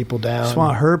chop people down. Just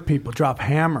want to hurt people, drop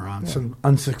hammer on some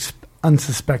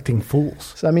unsuspecting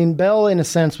fools. So, I mean, Bell, in a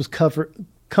sense, was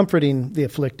comforting the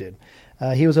afflicted.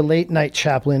 He was a late-night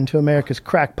chaplain to America's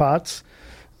crackpots,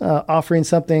 offering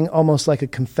something almost like a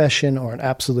confession or an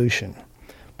absolution.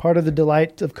 Part of the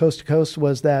delight of Coast to Coast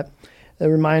was that a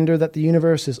reminder that the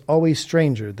universe is always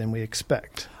stranger than we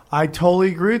expect. I totally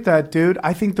agree with that, dude.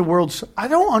 I think the world's... I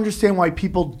don't understand why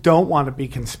people don't want to be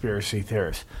conspiracy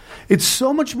theorists. It's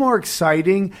so much more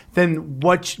exciting than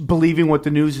believing what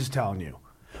the news is telling you.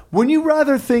 Wouldn't you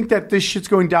rather think that this shit's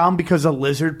going down because of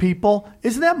lizard people?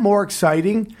 Isn't that more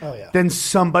exciting than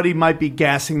somebody might be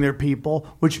gassing their people,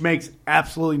 which makes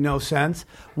absolutely no sense?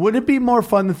 Wouldn't it be more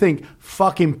fun to think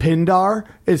fucking Pindar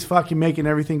is fucking making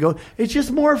everything go? It's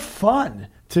just more fun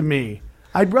to me.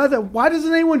 I'd rather... Why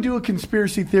doesn't anyone do a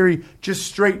conspiracy theory just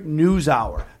straight news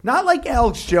hour? Not like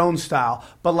Alex Jones style,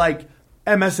 but like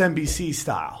MSNBC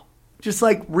style. Just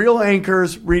like real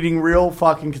anchors reading real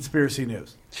fucking conspiracy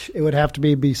news. It would have to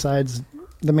be besides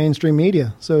the mainstream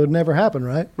media, so it would never happen,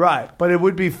 right? Right, but it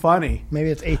would be funny. Maybe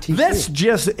it's ATC. This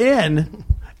just in,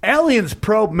 aliens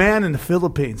probe man in the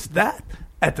Philippines. That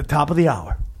at the top of the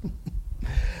hour.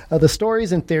 The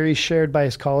stories and theories shared by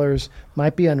his callers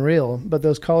might be unreal, but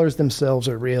those callers themselves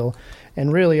are real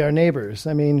and really our neighbors.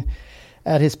 I mean,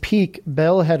 at his peak,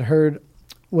 Bell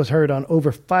was heard on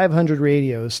over 500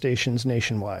 radio stations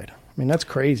nationwide. I mean, that's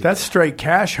crazy. That's straight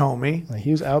cash, homie. Like,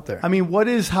 he was out there. I mean, what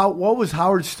was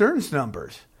Howard Stern's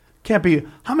numbers? Can't be.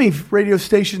 How many radio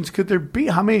stations could there be?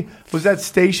 How many was that?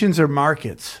 Stations or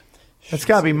markets? That's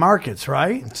got to be markets,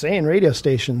 right? I'm saying radio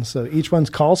stations, so each one's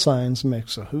call signs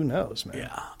mix. So who knows, man?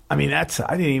 Yeah. I mean, I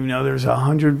didn't even know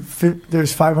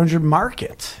there's 500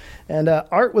 markets. And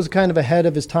Art was kind of ahead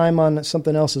of his time on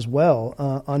something else as well.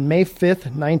 On May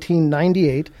 5th,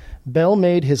 1998, Bell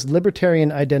made his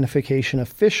libertarian identification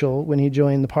official when he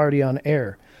joined the party on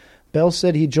air. Bell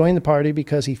said he joined the party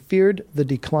because he feared the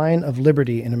decline of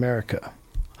liberty in America.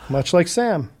 Much like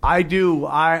Sam. I do.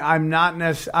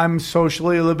 I'm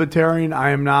socially a libertarian.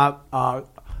 I am not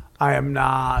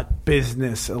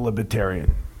business a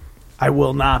libertarian. I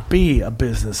will not be a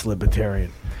business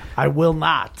libertarian. I will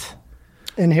not.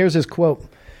 And here's his quote.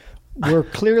 We're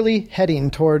clearly heading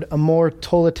toward a more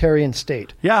totalitarian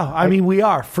state. Yeah, I mean, we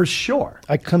are, for sure.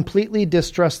 I completely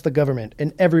distrust the government,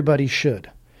 and everybody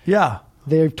should. Yeah.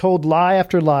 They've told lie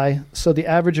after lie, so the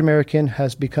average American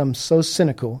has become so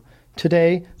cynical.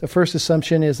 Today, the first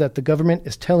assumption is that the government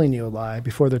is telling you a lie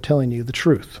before they're telling you the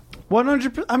truth.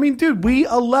 100%. I mean, dude, we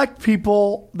elect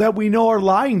people that we know are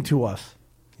lying to us.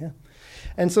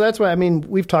 And so that's why, I mean,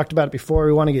 we've talked about it before.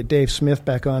 We want to get Dave Smith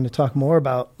back on to talk more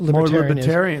about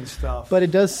libertarian stuff. But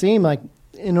it does seem like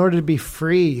in order to be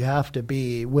free, you have to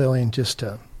be willing just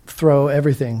to throw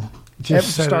everything.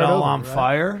 Just set it all on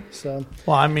fire? So,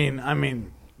 well, I mean,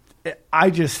 I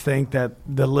just think that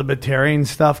the libertarian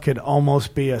stuff could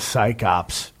almost be a psych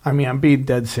ops. I mean, I'm being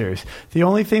dead serious. The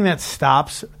only thing that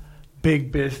stops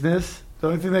big business, the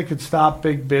only thing that could stop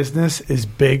big business is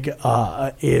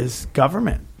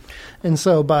government. And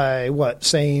so by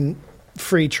saying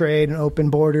free trade and open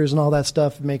borders and all that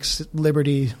stuff makes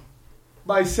liberty...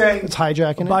 By saying... It's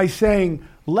hijacking it? By saying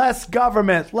less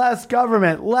government, less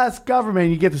government, less government.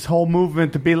 You get this whole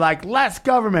movement to be like, less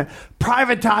government,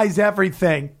 privatize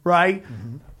everything, right?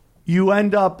 Mm-hmm. You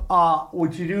end up...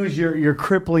 what you do is you're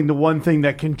crippling the one thing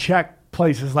that can check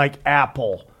places like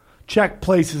Apple, check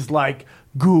places like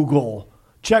Google,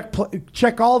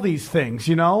 check all these things,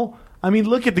 you know? I mean,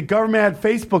 look at the government had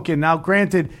Facebook in. Now,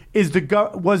 granted,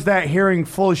 was that hearing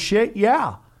full of shit?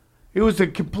 Yeah. It was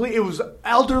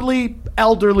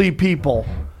elderly people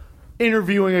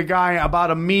interviewing a guy about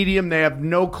a medium they have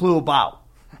no clue about.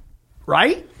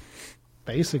 Right?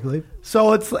 Basically.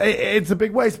 So it's a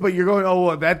big waste, but you're going, oh,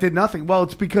 well, that did nothing. Well,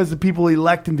 it's because the people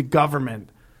elected into government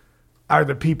are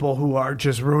the people who are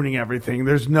just ruining everything.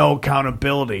 There's no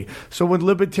accountability. So when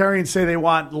libertarians say they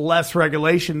want less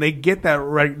regulation, they get that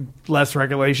less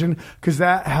regulation because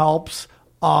that helps.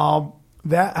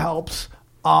 That helps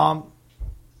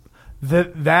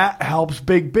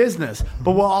big business.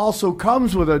 But what also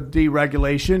comes with a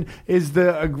deregulation is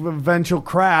the eventual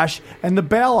crash and the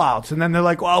bailouts. And then they're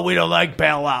like, well, we don't like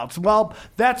bailouts. Well,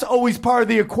 that's always part of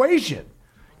the equation.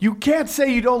 You can't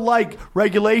say you don't like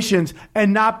regulations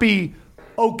and not be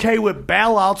okay with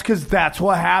bailouts because that's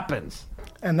what happens.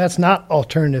 And that's not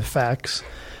alternative facts.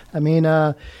 I mean,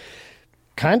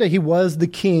 Kind of, he was the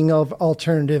king of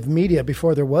alternative media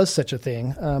before there was such a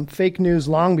thing. Fake news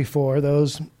long before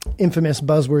those infamous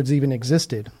buzzwords even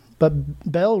existed.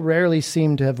 But Bell rarely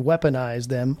seemed to have weaponized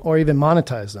them or even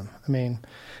monetized them. I mean,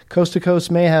 Coast to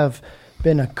Coast may have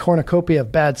been a cornucopia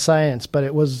of bad science, but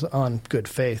it was on good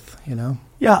faith, you know?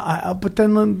 Yeah, but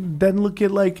then look at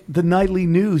like the nightly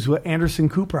news with Anderson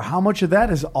Cooper. How much of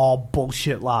that is all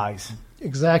bullshit lies?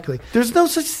 Exactly. There's no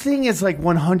such thing as like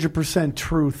 100%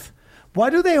 truth. Why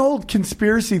do they hold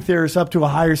conspiracy theorists up to a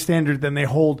higher standard than they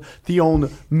hold the own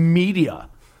media?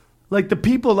 Like the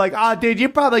people like, dude, you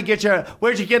probably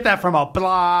where'd you get that from? A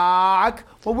blog?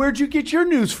 Well, where'd you get your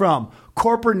news from?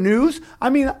 Corporate news? I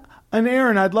mean, and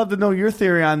Aaron, I'd love to know your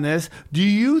theory on this. Do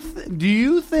you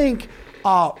think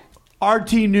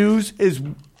RT News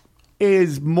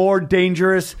is more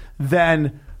dangerous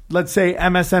than, let's say,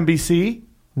 MSNBC?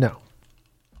 No.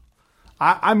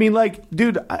 I mean, like,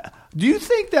 dude, do you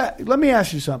think that, let me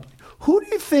ask you something. Who do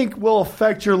you think will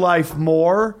affect your life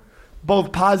more,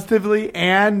 both positively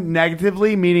and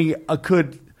negatively, meaning it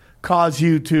could cause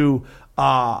you to,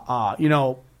 die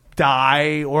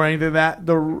or anything like that?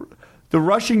 The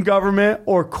Russian government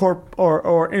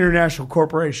or international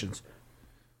corporations?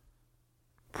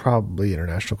 Probably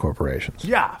international corporations.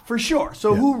 Yeah, for sure.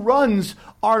 So who runs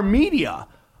our media?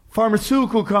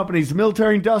 Pharmaceutical companies,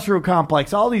 military industrial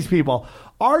complex, all these people.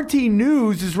 RT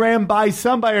News is ran by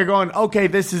somebody going, okay,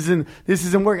 this isn't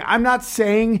working. I'm not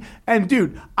saying, and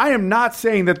dude, I am not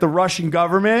saying that the Russian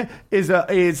government is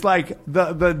like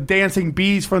the dancing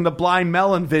bees from the Blind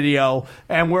Melon video,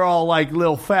 and we're all like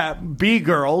little fat bee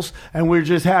girls, and we're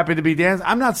just happy to be dancing.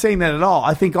 I'm not saying that at all.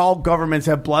 I think all governments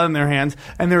have blood in their hands,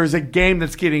 and there is a game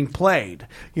that's getting played.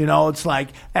 You know, it's like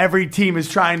every team is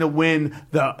trying to win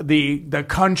the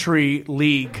country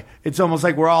league. It's almost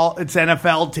like it's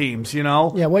NFL teams, you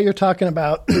know? Yeah, what you're talking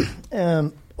about,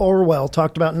 Orwell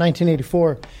talked about in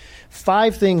 1984.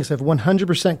 5 things have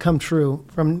 100% come true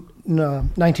from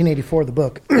 1984, the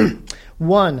book.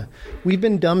 1, we've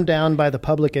been dumbed down by the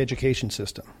public education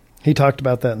system. He talked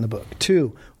about that in the book.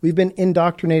 2, we've been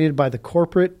indoctrinated by the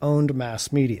corporate-owned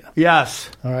mass media.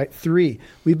 Yes. All right. 3,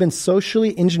 we've been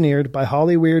socially engineered by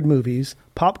Hollywood movies,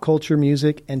 pop culture,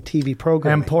 music, and TV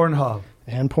programming.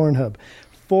 And Pornhub.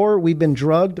 4, we've been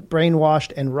drugged,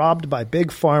 brainwashed, and robbed by Big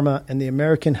Pharma and the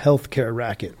American healthcare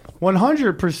racket.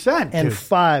 100%. And dude.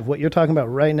 5, what you're talking about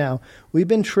right now, we've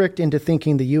been tricked into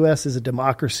thinking the U.S. is a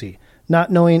democracy,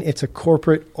 not knowing it's a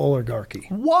corporate oligarchy.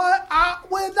 What?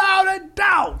 Without a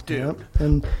doubt, dude. Yep.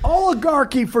 And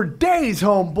oligarchy for days,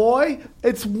 homeboy.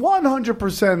 It's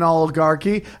 100%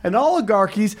 oligarchy, and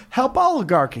oligarchies help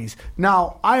oligarchies.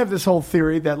 Now, I have this whole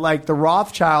theory that, like, the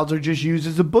Rothschilds are just used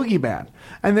as a boogeyman,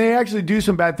 and they actually do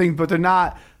some bad things, but they're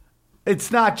not. It's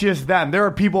not just them. There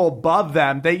are people above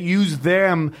them. They use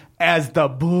them as the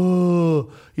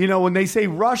boo. You know, when they say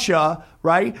Russia,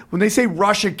 right? When they say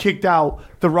Russia kicked out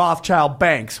the Rothschild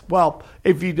banks, well,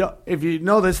 if you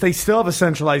know this, they still have a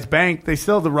centralized bank. They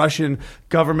still have the Russian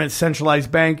government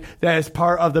centralized bank that is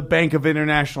part of the Bank of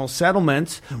International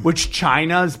Settlements, which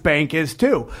China's bank is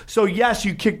too. So yes,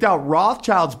 you kicked out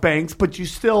Rothschild's banks, but you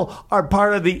still are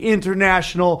part of the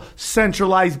international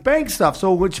centralized bank stuff.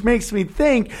 So which makes me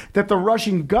think that the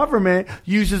Russian government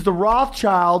uses the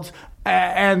Rothschilds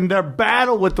and their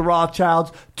battle with the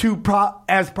Rothschilds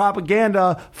as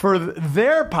propaganda for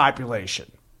their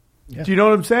population. Yeah. Do you know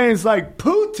what I'm saying? It's like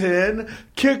Putin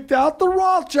kicked out the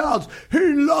Rothschilds. He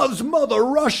loves Mother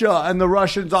Russia. And the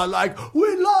Russians are like,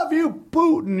 we love you,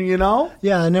 Putin, you know?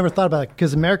 Yeah, I never thought about it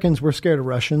because Americans were scared of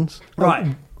Russians.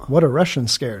 Right. What are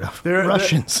Russians scared of?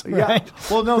 Russians, right? Yeah.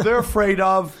 Well, no, they're afraid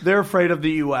of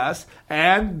the U.S.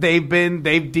 and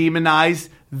they've demonized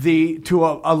to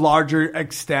a larger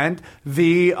extent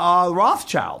the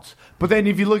Rothschilds. But then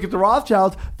if you look at the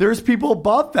Rothschilds, there's people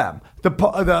above them. They're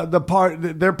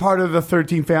part of the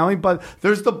 13 family, but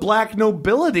there's the black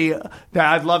nobility that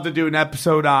I'd love to do an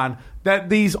episode on. That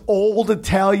these old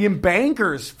Italian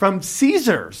bankers from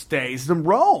Caesar's days in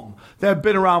Rome that have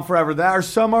been around forever.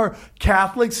 Some are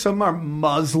Catholics, some are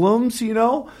Muslims, you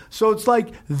know. So it's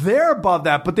like they're above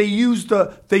that, but they use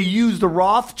the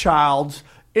Rothschilds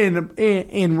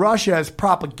in Russia as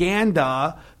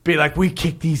propaganda. Be like, we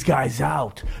kick these guys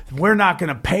out. We're not going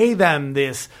to pay them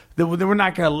this. We're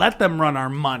not going to let them run our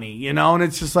money, you know. And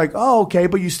it's just like, oh, okay,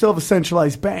 but you still have a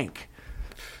centralized bank.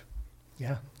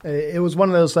 Yeah, it was one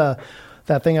of those.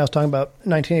 That thing I was talking about,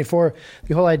 1984.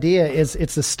 The whole idea is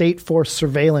it's the state-forced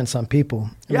surveillance on people.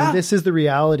 I mean, this is the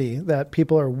reality that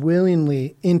people are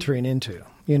willingly entering into.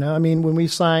 You know, I mean, when we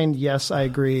signed, yes, I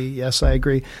agree,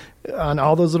 on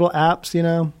all those little apps, you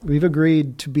know, we've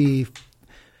agreed to be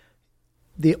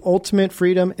the ultimate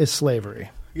freedom is slavery.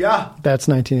 Yeah. That's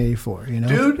 1984, you know?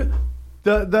 Dude,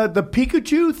 the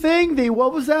Pikachu thing,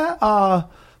 what was that? What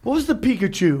was the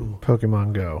Pikachu?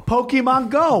 Pokemon Go. Pokemon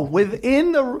Go.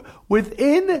 Within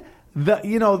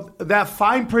the that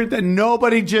fine print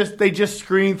that they just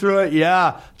screen through it.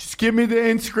 Yeah. Just give me the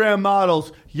Instagram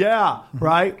models. Yeah.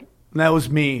 Right? And that was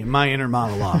me, my inner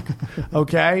monologue.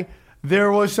 Okay?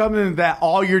 There was something that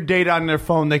all your data on their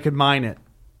phone, they could mine it.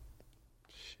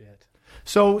 Shit.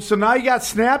 So now you got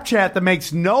Snapchat that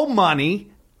makes no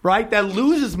money, right? That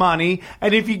loses money.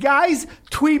 And if you guys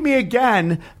tweet me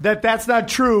again that that's not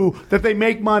true, that they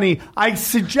make money, I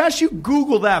suggest you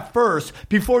Google that first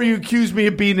before you accuse me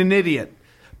of being an idiot.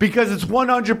 Because it's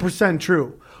 100%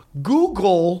 true.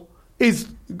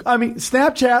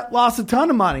 Snapchat lost a ton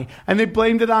of money. And they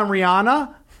blamed it on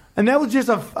Rihanna. And that was just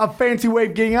a fancy way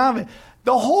of getting out of it.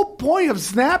 The whole point of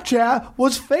Snapchat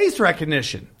was face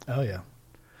recognition. Oh, yeah.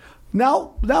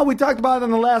 Now we talked about it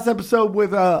in the last episode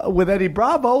with Eddie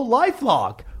Bravo,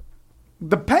 LifeLog.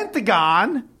 The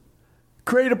Pentagon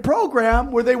created a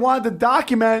program where they wanted to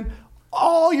document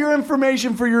all your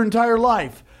information for your entire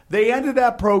life. They ended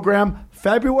that program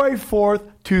February 4th,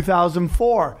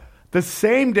 2004, the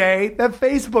same day that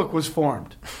Facebook was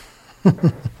formed.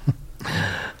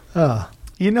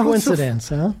 Coincidence,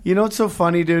 huh? You know what's so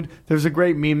funny, dude? There's a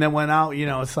great meme that went out.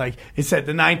 It's like, it said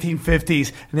the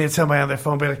 1950s, and they had somebody on their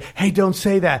phone be like, hey, don't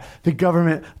say that. The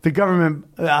government,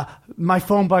 my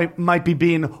phone might be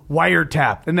being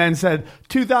wiretapped. And then said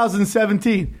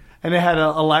 2017. And it had a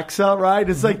Alexa, right?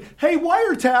 It's like, hey,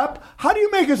 wiretap, how do you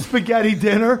make a spaghetti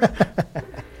dinner?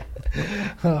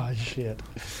 Oh, shit.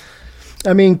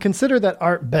 I mean, consider that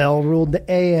Art Bell ruled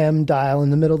the AM dial in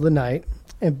the middle of the night.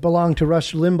 It belonged to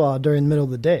Rush Limbaugh during the middle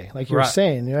of the day, like you were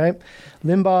saying, right?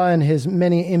 Limbaugh and his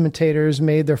many imitators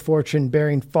made their fortune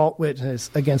bearing fault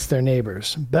witness against their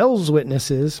neighbors. Bell's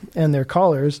witnesses and their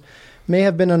callers may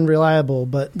have been unreliable,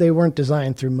 but they weren't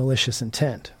designed through malicious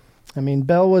intent. I mean,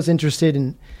 Bell wasn't interested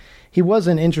in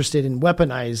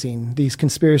weaponizing these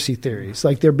conspiracy theories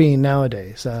like they're being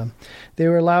nowadays. They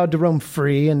were allowed to roam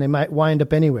free, and they might wind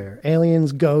up anywhere.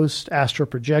 Aliens, ghosts, astral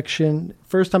projection.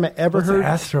 First time I ever heard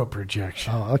astral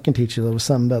projection. Oh, I can teach you a little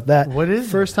something about that. What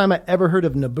is First time I ever heard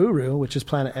of Nibiru, which is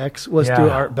Planet X, was through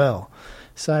Art Bell.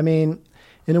 So, I mean,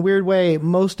 in a weird way,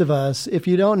 most of us, if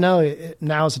you don't know,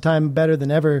 now is the time better than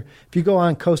ever. If you go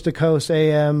on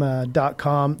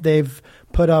coasttocoastam.com, they've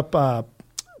put up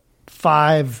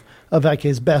 5 of like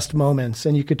his best moments,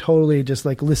 and you could totally just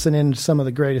like listen in to some of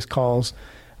the greatest calls.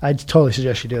 I'd totally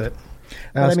suggest you do it.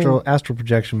 Astral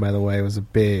projection, by the way, was a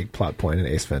big plot point in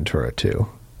Ace Ventura too.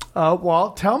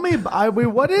 Well, tell me,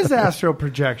 what is astral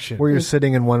projection? Where you're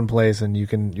sitting in one place and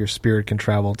your spirit can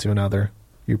travel to another.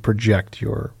 You project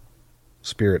your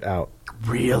spirit out.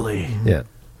 Really? Yeah.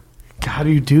 How do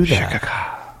you do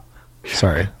that?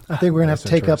 Sorry. I think we're going to have to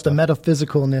take up the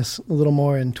metaphysicalness a little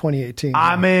more in 2018.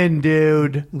 I'm in,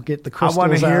 dude. We'll get the crystals I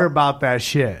want to hear out. about that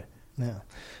shit. Yeah.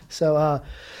 So,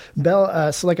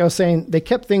 Bell, so like I was saying, they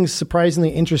kept things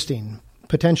surprisingly interesting,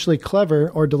 potentially clever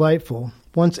or delightful.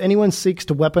 Once anyone seeks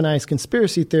to weaponize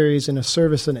conspiracy theories in a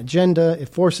service an agenda, it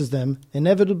forces them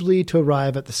inevitably to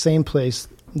arrive at the same place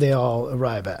they all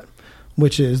arrive at,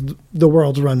 which is the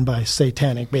world's run by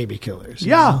satanic baby killers.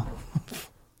 Yeah.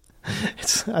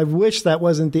 I wish that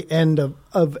wasn't the end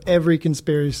of every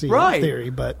conspiracy theory,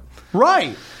 but...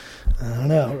 Right. I don't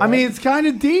know. Right? I mean, it's kind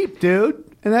of deep, dude.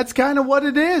 And that's kind of what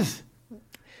it is.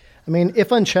 I mean,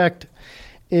 if unchecked,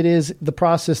 it is the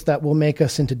process that will make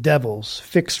us into devils,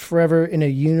 fixed forever in a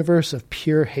universe of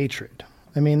pure hatred.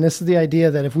 I mean, this is the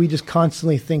idea that if we just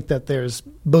constantly think that there's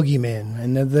boogeymen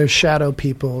and that there's shadow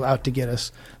people out to get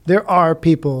us, there are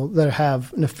people that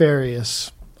have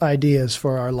nefarious ideas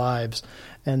for our lives.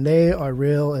 And they are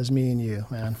real as me and you,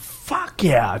 man. Fuck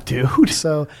yeah, dude.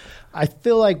 So I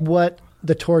feel like what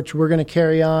the torch we're going to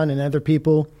carry on and other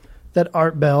people that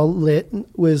Art Bell lit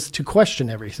was to question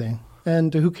everything.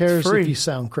 And who cares if you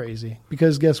sound crazy?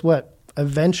 Because guess what?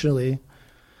 Eventually,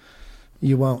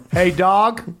 you won't. Hey,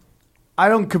 dog, I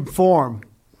don't conform.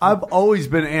 I've always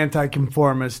been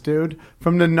anti-conformist, dude.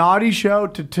 From the Naughty Show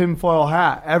to Tinfoil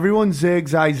Hat. Everyone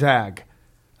zigs, I zag.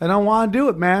 And I want to do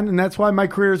it, man. And that's why my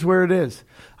career is where it is.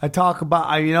 I talk about,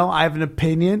 I have an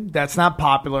opinion that's not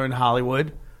popular in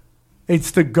Hollywood.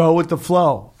 It's to go with the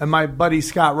flow. And my buddy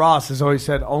Scott Ross has always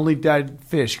said, only dead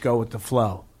fish go with the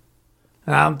flow.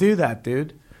 And I don't do that,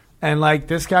 dude. And like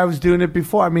this guy was doing it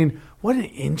before. I mean, what an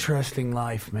interesting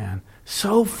life, man.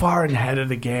 So far ahead of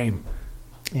the game.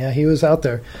 Yeah, he was out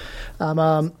there.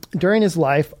 During his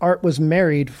life, Art was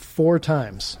married 4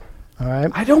 times. All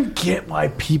right. I don't get why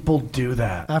people do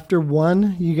that. After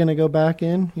one, you going to go back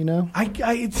in,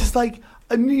 It's just like,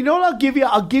 you know what I'll give you?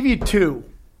 I'll give you two.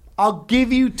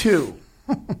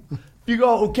 You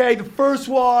go, okay, the first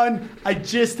one, I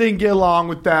just didn't get along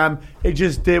with them. It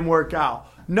just didn't work out.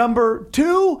 Number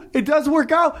two, it does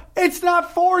work out. It's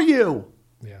not for you.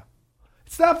 Yeah.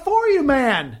 It's not for you,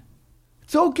 man.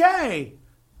 It's okay.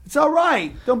 It's all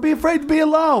right. Don't be afraid to be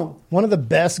alone. One of the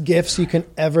best gifts you can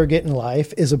ever get in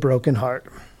life is a broken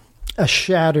heart. A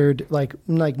shattered,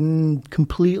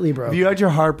 completely broken. Have you had your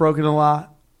heart broken a lot?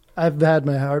 I've had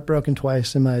my heart broken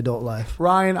twice in my adult life.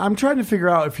 Ryan, I'm trying to figure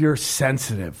out if you're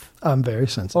sensitive. I'm very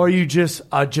sensitive. Or are you just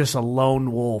a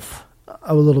lone wolf?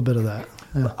 A little bit of that.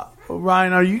 Yeah.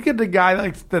 Ryan, are you the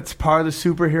guy that's part of the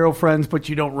superhero friends, but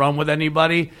you don't run with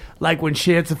anybody? Like when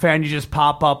shit hits the fan, you just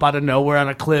pop up out of nowhere on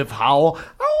a cliff, howl,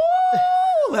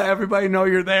 let everybody know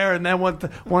you're there, and then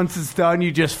once it's done,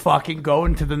 you just fucking go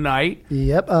into the night?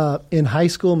 Yep. In high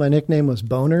school, my nickname was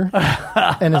Boner,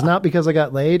 and it's not because I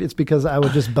got laid. It's because I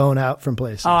would just bone out from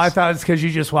places. Oh, I thought it's because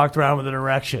you just walked around with an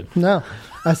erection. No.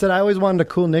 I said I always wanted a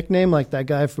cool nickname like that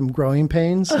guy from Growing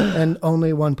Pains, and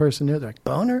only one person knew. They're like,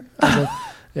 Boner? I was like,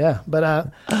 yeah,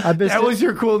 but that was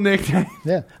your cool nickname.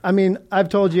 Yeah, I mean, I've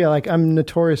told you I'm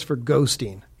notorious for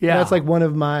ghosting. Yeah, that's like one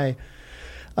of my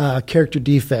character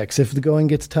defects. If the going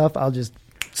gets tough, I'll just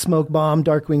smoke bomb,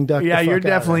 Darkwing Duck. Yeah, you're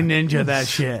definitely ninja that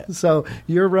shit. So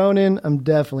you're Ronin, I'm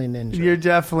definitely ninja. You're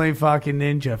definitely fucking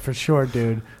ninja for sure,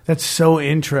 dude. That's so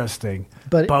interesting.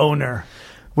 But Boner.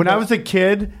 When I was a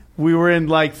kid, we were in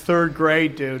third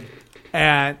grade, dude.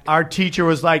 And our teacher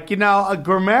was like, a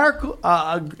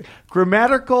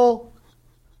grammatical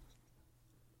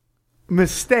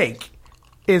mistake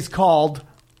is called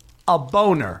a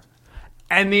boner.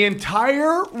 And the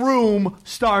entire room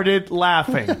started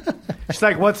laughing. She's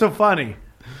like, what's so funny?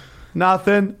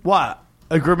 Nothing. What?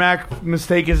 A grammatical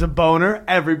mistake is a boner?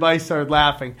 Everybody started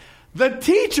laughing. The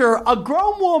teacher, a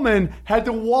grown woman, had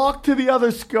to walk to the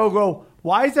other school, go,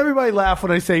 why does everybody laugh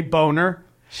when I say boner?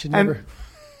 She never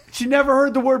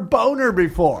heard the word boner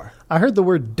before. I heard the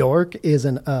word dork is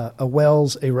a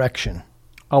Wells erection.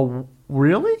 Oh,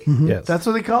 really? Mm-hmm. Yes. That's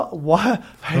what they call it? What?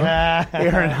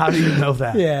 Aaron, how do you know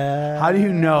that? Yeah. How do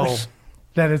you know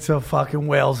that it's a fucking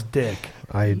whale's dick?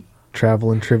 I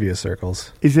travel in trivia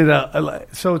circles. Is it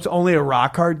so it's only a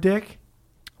rock hard dick?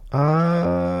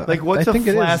 What's a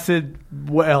flaccid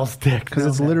whale's dick? Because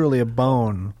it's literally a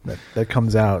bone that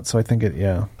comes out. So I think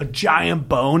a giant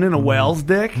bone in a whale's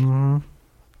dick? Mm-hmm.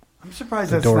 I'm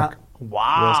surprised it's that's dork. not.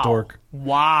 Wow. Whale's dork.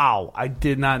 Wow. I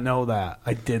did not know that.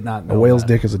 A whale's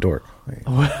dick is a dork.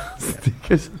 A whale's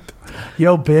dick is a dork.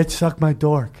 Yo, bitch, suck my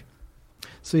dork.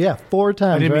 So, 4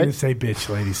 times, I didn't mean right? to say bitch,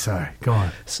 lady. Sorry. Go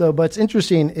on. So, but what's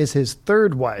interesting is his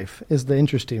third wife is the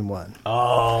interesting one.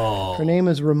 Oh. Her name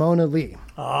is Ramona Lee.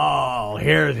 Oh,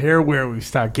 here where we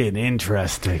start getting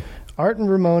interesting. Art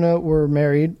and Ramona were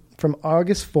married from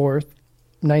August 4th,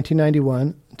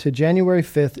 1991 to January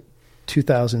 5th,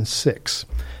 2006.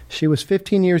 She was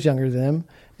 15 years younger than him,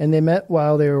 and they met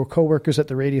while they were co-workers at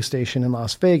the radio station in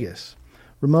Las Vegas.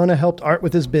 Ramona helped Art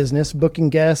with his business, booking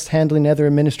guests, handling other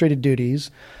administrative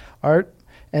duties. Art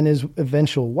and his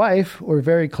eventual wife were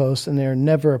very close, and they are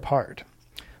never apart.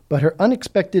 But her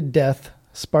unexpected death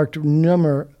sparked a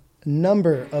number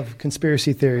of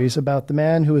conspiracy theories about the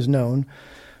man who is known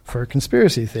for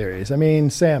conspiracy theories. I mean,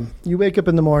 Sam, you wake up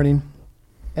in the morning,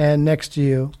 and next to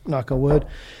you, knock on wood,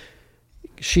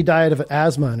 she died of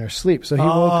asthma in her sleep. So he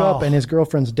woke up and his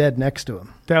girlfriend's dead next to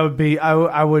him. That would be,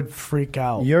 I would freak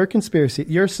out.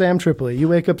 You're Sam Tripoli. You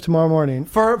wake up tomorrow morning.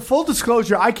 For full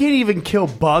disclosure, I can't even kill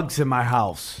bugs in my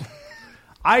house.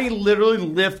 I literally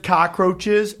lift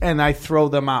cockroaches and I throw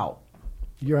them out.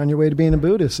 You're on your way to being a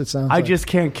Buddhist, it sounds like. I just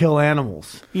can't kill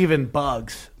animals, even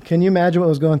bugs. Can you imagine what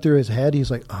was going through his head? He's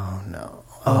like, oh no.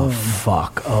 Oh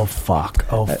fuck. Oh fuck.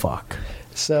 Oh fuck.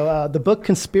 So the book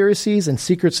Conspiracies and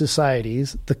Secret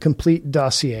Societies, The Complete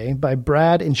Dossier by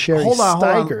Brad and Sherry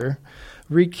Steiger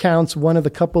recounts one of the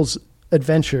couple's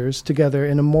adventures together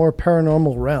in a more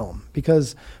paranormal realm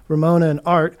because Ramona and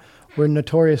Art were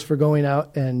notorious for going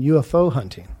out and UFO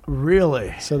hunting.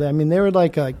 Really? So, they were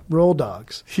like roll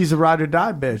dogs. She's a ride or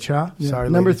die bitch, huh? Yeah. Sorry,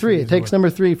 number 3. It takes number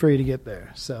 3 for you to get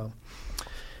there. So,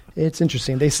 it's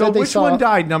interesting. They said which one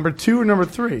died, number 2 or number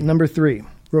 3? Number 3,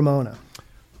 Ramona.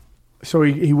 So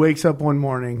he wakes up one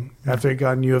morning after he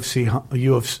got in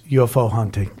UFO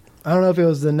hunting. I don't know if it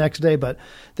was the next day, but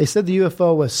they said the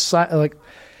UFO was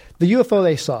the UFO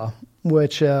they saw,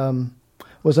 which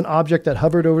was an object that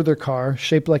hovered over their car,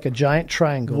 shaped like a giant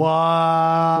triangle.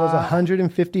 Wow. Was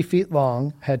 150 feet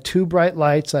long, had 2 bright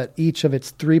lights at each of its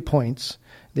 3 points,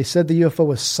 They said the UFO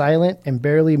was silent and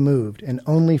barely moved and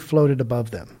only floated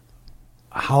above them.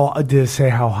 How did it say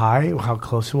how high, how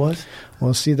close it was?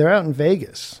 Well, see, they're out in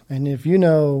Vegas, and if you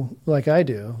know, like I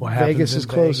do, What Vegas happens is in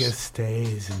close. Vegas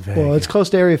stays in Vegas. Well, it's close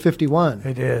to Area 51.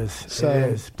 It is. So-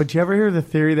 It is. But you ever hear the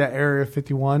theory that Area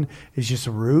 51 is just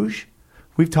a rouge?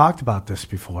 We've talked about this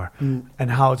before, and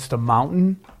how it's the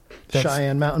mountain that's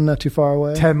Cheyenne Mountain, not too far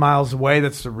away. 10 miles away.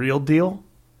 That's the real deal.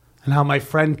 And how my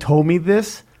friend told me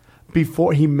this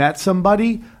before he met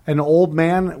somebody, an old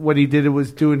man. What he did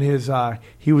was doing his,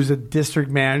 he was a district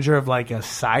manager of like a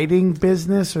siding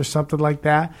business or something like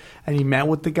that. And he met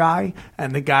with the guy,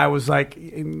 and the guy was like,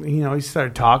 he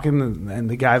started talking, and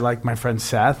the guy liked my friend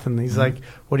Seth, and he's like,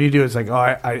 what do you do? It's like,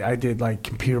 oh, I did like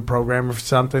computer programmer for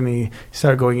something. He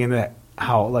started going into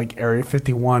how like Area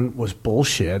 51 was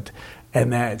bullshit,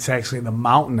 and that it's actually the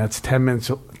mountain that's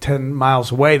 10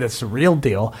 miles away that's the real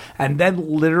deal. And then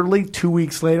literally 2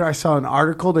 weeks later, I saw an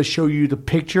article that showed you the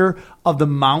picture of the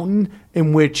mountain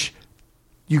in which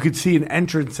you could see an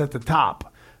entrance at the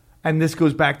top. And this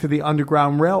goes back to the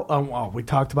underground rail. We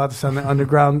talked about this on the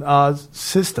underground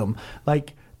system.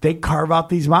 Like, they carve out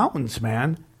these mountains,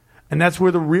 man. And that's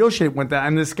where the real shit went down.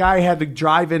 And this guy had to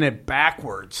drive in it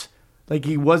backwards. Like,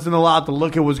 he wasn't allowed to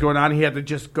look at what was going on. He had to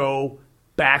just go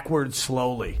backwards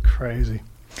slowly. Crazy.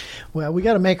 Well, we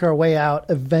got to make our way out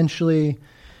eventually.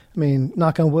 I mean,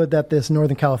 knock on wood that this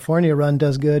Northern California run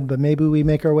does good, but maybe we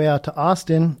make our way out to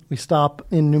Austin. We stop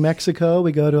in New Mexico.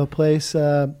 We go to a place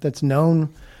that's known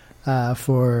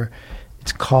for,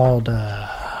 it's called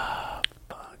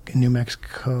New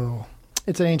Mexico.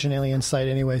 It's an ancient alien site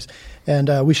anyways.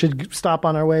 And we should stop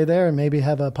on our way there and maybe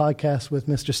have a podcast with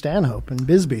Mr. Stanhope and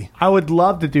Bisbee. I would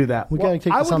love to do that. We gotta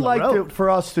take this on the I would like road. for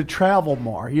us to travel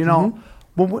more, you know.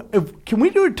 Can we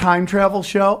do a time travel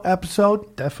show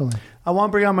episode? Definitely. I want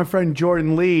to bring on my friend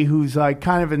Jordan Lee, who's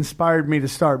kind of inspired me to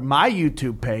start my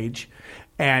YouTube page,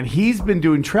 and he's been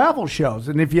doing travel shows.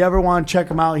 And if you ever want to check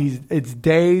him out, it's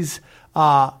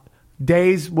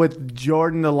Days with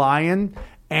Jordan the Lion,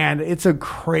 and it's a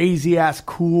crazy ass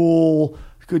cool.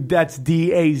 That's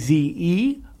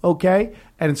DAZE, okay,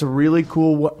 and it's a really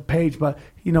cool page. But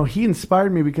you know, he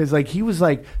inspired me because like he was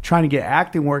like trying to get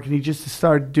acting work, and he just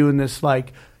started doing this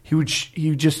like.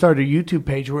 He just started a YouTube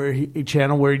page a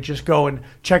channel where he'd just go and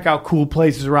check out cool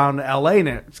places around LA, and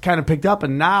it's kind of picked up.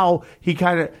 And now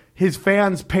his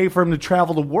fans pay for him to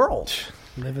travel the world.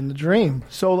 Living the dream.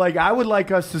 So like I would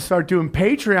like us to start doing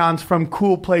Patreons from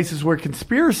cool places where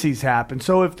conspiracies happen.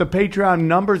 So if the Patreon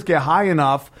numbers get high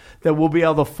enough that we'll be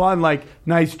able to fund like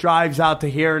nice drives out to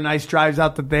here, nice drives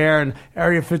out to there, and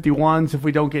Area 51s if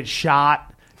we don't get shot.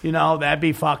 You know, that'd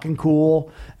be fucking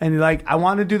cool. And like, I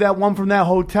want to do that one from that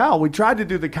hotel. We tried to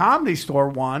do the Comedy Store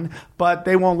one, but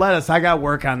they won't let us. I got to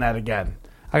work on that again.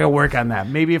 I got to work on that.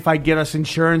 Maybe if I get us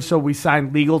insurance so we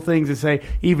sign legal things that say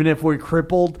even if we're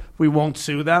crippled, we won't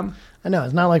sue them. I know.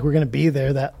 It's not like we're going to be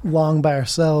there that long by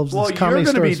ourselves. Well, This you're Comedy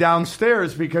going to be Store's-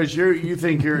 downstairs because you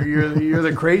think you're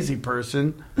the crazy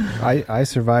person. I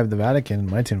survived the Vatican in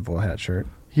my tinfoil hat shirt.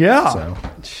 Yeah. So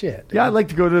Shit. Yeah, I'd like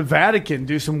to go to the Vatican,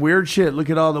 do some weird shit. Look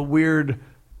at all the weird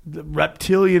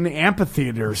reptilian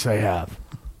amphitheaters they have.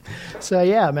 So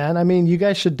yeah, man. I mean, you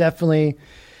guys should definitely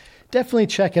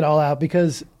check it all out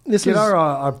because this Get is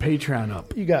our Patreon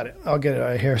up. You got it. I'll get it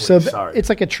right here. So sorry. it's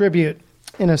like a tribute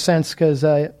in a sense because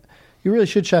you really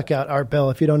should check out Art Bell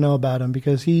if you don't know about him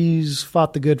because he's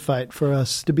fought the good fight for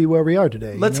us to be where we are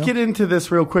today. Let's get into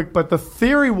this real quick. But the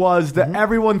theory was that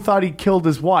everyone thought he killed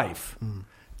his wife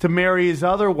to marry his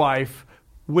other wife,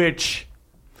 which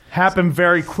happened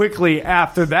very quickly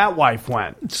after that wife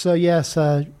went, So yes,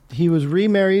 he was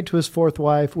remarried to his fourth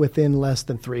wife within less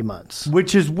than 3 months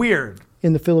which is weird.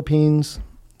 in the Philippines.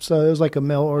 So it was like a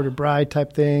mail order bride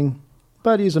type thing.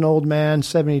 But he's an old man,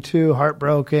 72,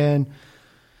 heartbroken.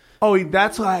 Oh,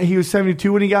 that's why he was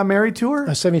 72 when he got married to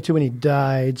her? 72 when he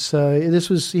died. So he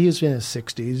was in his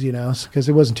 60s, you know, because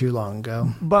it wasn't too long ago.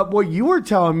 But what you were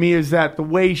telling me is that the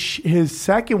way his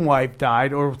second wife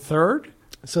died, or third,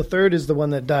 So third is the one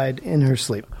that died in her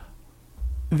sleep.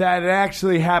 that it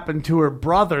actually happened to her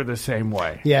brother the same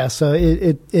way. Yeah, so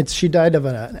she died of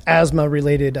an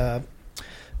asthma-related,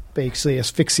 basically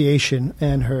asphyxiation,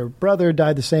 and her brother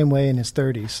died the same way in his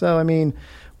 30s. So, I mean,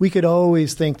 we could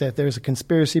always think that there's a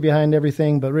conspiracy behind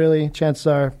everything, but really, chances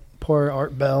are, poor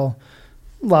Art Bell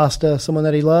lost someone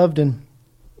that he loved, and,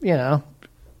 you know,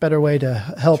 better way to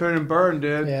help Turn and burn,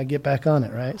 dude. get back on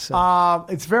it, right? So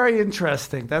It's very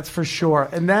interesting, that's for sure.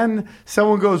 And then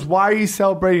someone goes, why are you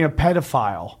celebrating a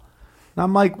pedophile? And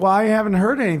I'm like, well, I haven't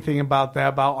heard anything about that,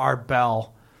 about Art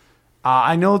Bell.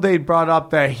 I know they brought up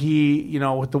that he, you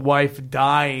know, with the wife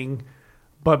dying,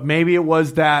 But maybe it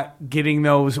was that getting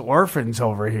those orphans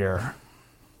over here.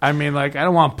 I mean, like, I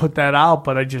don't want to put that out,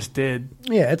 but I just did.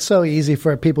 Yeah, it's so easy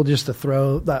for people just to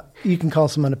throw that. You can call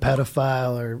someone a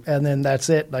pedophile, and then that's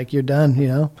it. Like, you're done, you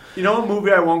know? You know what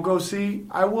movie I won't go see?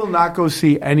 I will not go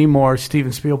see any more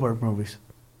Steven Spielberg movies.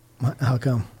 How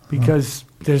come? Because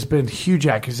there's been huge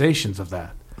accusations of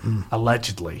that,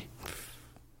 allegedly.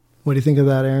 What do you think of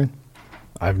that, Aaron?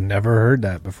 I've never heard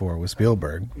that before with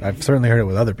Spielberg. I've certainly heard it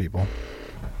with other people.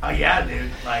 Oh, yeah,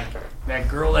 dude. Like, that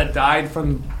girl that died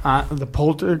from the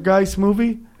Poltergeist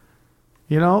movie,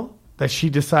 you know, that she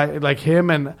decided, like him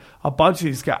and a bunch of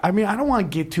these guys. I mean, I don't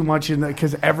want to get too much in that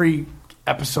because every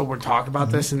episode we're talking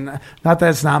about this, and not that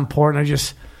it's not important.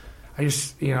 I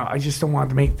just, you know, I just don't want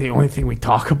to make the only thing we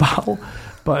talk about.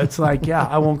 But it's like, yeah,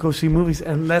 I won't go see movies.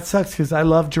 And that sucks because I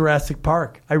love Jurassic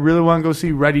Park. I really want to go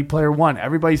see Ready Player One.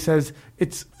 Everybody says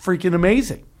it's freaking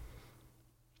amazing.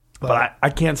 But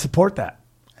I can't support that.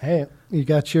 Hey, you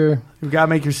got to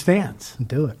make your stance.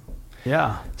 Do it.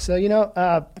 Yeah. So, you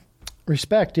know,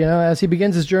 respect, you know, as he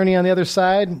begins his journey on the other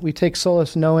side, we take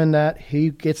solace knowing that he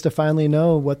gets to finally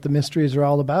know what the mysteries are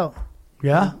all about.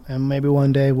 Yeah. And maybe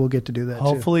one day we'll get to do that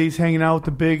Hopefully he's hanging out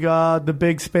with the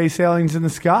big space aliens in the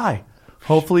sky.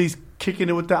 Hopefully he's kicking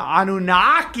it with the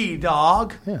Anunnaki,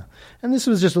 dog. Yeah. And this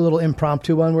was just a little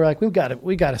impromptu one. We're like, we got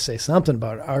to say something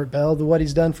about Art Bell, what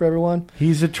he's done for everyone.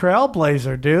 He's a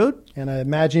trailblazer, dude. And I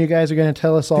imagine you guys are going to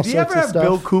tell us all sorts of stuff. Did he ever have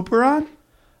Bill Cooper on?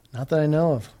 Not that I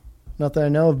know of.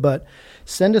 But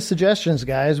send us suggestions,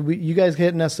 guys. You guys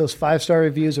hitting us those 5-star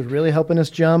reviews are really helping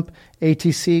us jump.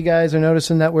 ATC guys are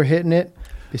noticing that we're hitting it.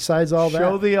 Besides all that.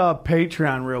 Show the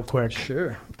Patreon real quick.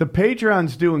 Sure. The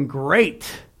Patreon's doing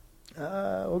great.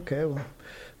 Okay. Well.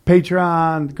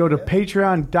 Patreon, go to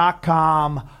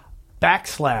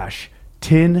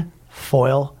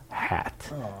patreon.com/tinfoil hat.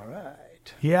 All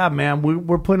right. Yeah, man.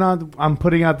 I'm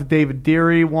putting out the David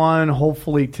Deary one,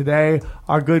 hopefully today.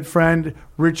 Our good friend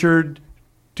Richard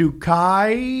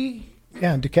Ducat.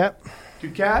 Yeah, Ducat.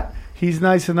 He's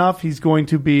nice enough. He's going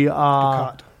to be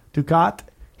Ducat.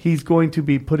 He's going to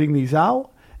be putting these out.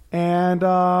 And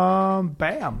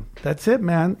bam, that's it,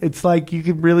 man. It's like you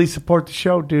can really support the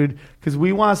show, dude, because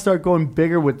we want to start going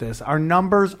bigger with this. Our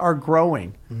numbers are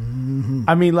growing. Mm-hmm.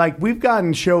 I mean, like, we've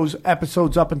gotten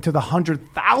episodes up into the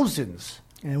 100,000s.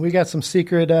 And we got some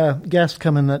secret guests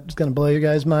coming that's going to blow you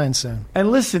guys' minds soon.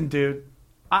 And listen, dude,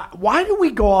 why do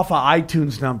we go off of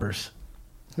iTunes numbers?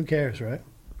 Who cares, right?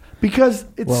 Because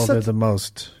it's they're the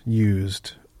most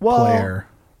used player.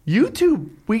 YouTube,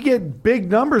 we get big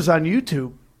numbers on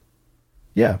YouTube.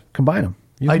 Yeah, combine them.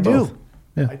 I do. Both.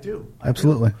 Yeah, I do.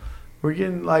 Absolutely. We're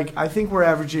getting, like, I think we're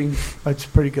averaging, it's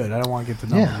pretty good. I don't want to get the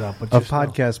numbers up. But of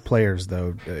podcast players,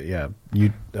 though,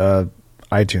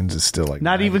 iTunes is still like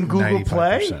not even Google 95%.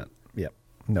 Play? Yep.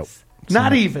 Nope.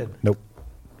 Not even? Nope.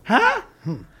 Huh?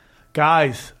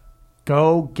 Guys,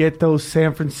 go get those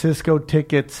San Francisco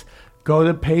tickets. Go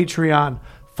to Patreon.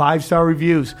 5-star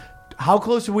reviews. How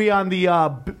close are we on the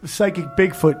Psychic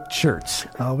Bigfoot shirts?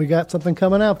 Oh, we got something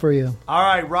coming out for you. All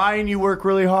right, Ryan, you work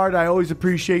really hard. I always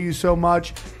appreciate you so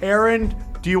much. Aaron,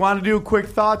 do you want to do quick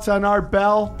thoughts on Art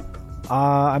Bell?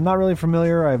 I'm not really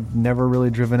familiar. I've never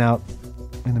really driven out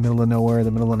in the middle of nowhere, in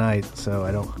the middle of the night, so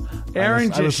I don't.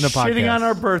 Aaron just shitting on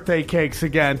our birthday cakes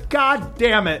again. God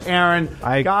damn it, Aaron.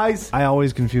 Guys, I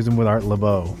always confuse him with Art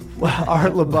LeBeau.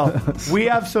 Art LeBeau. We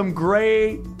have some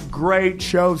great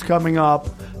shows coming up.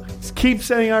 Keep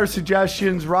sending our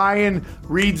suggestions. Ryan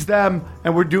reads them,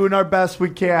 and we're doing our best we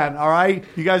can. All right?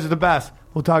 You guys are the best.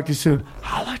 We'll talk to you soon.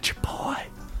 Holla at your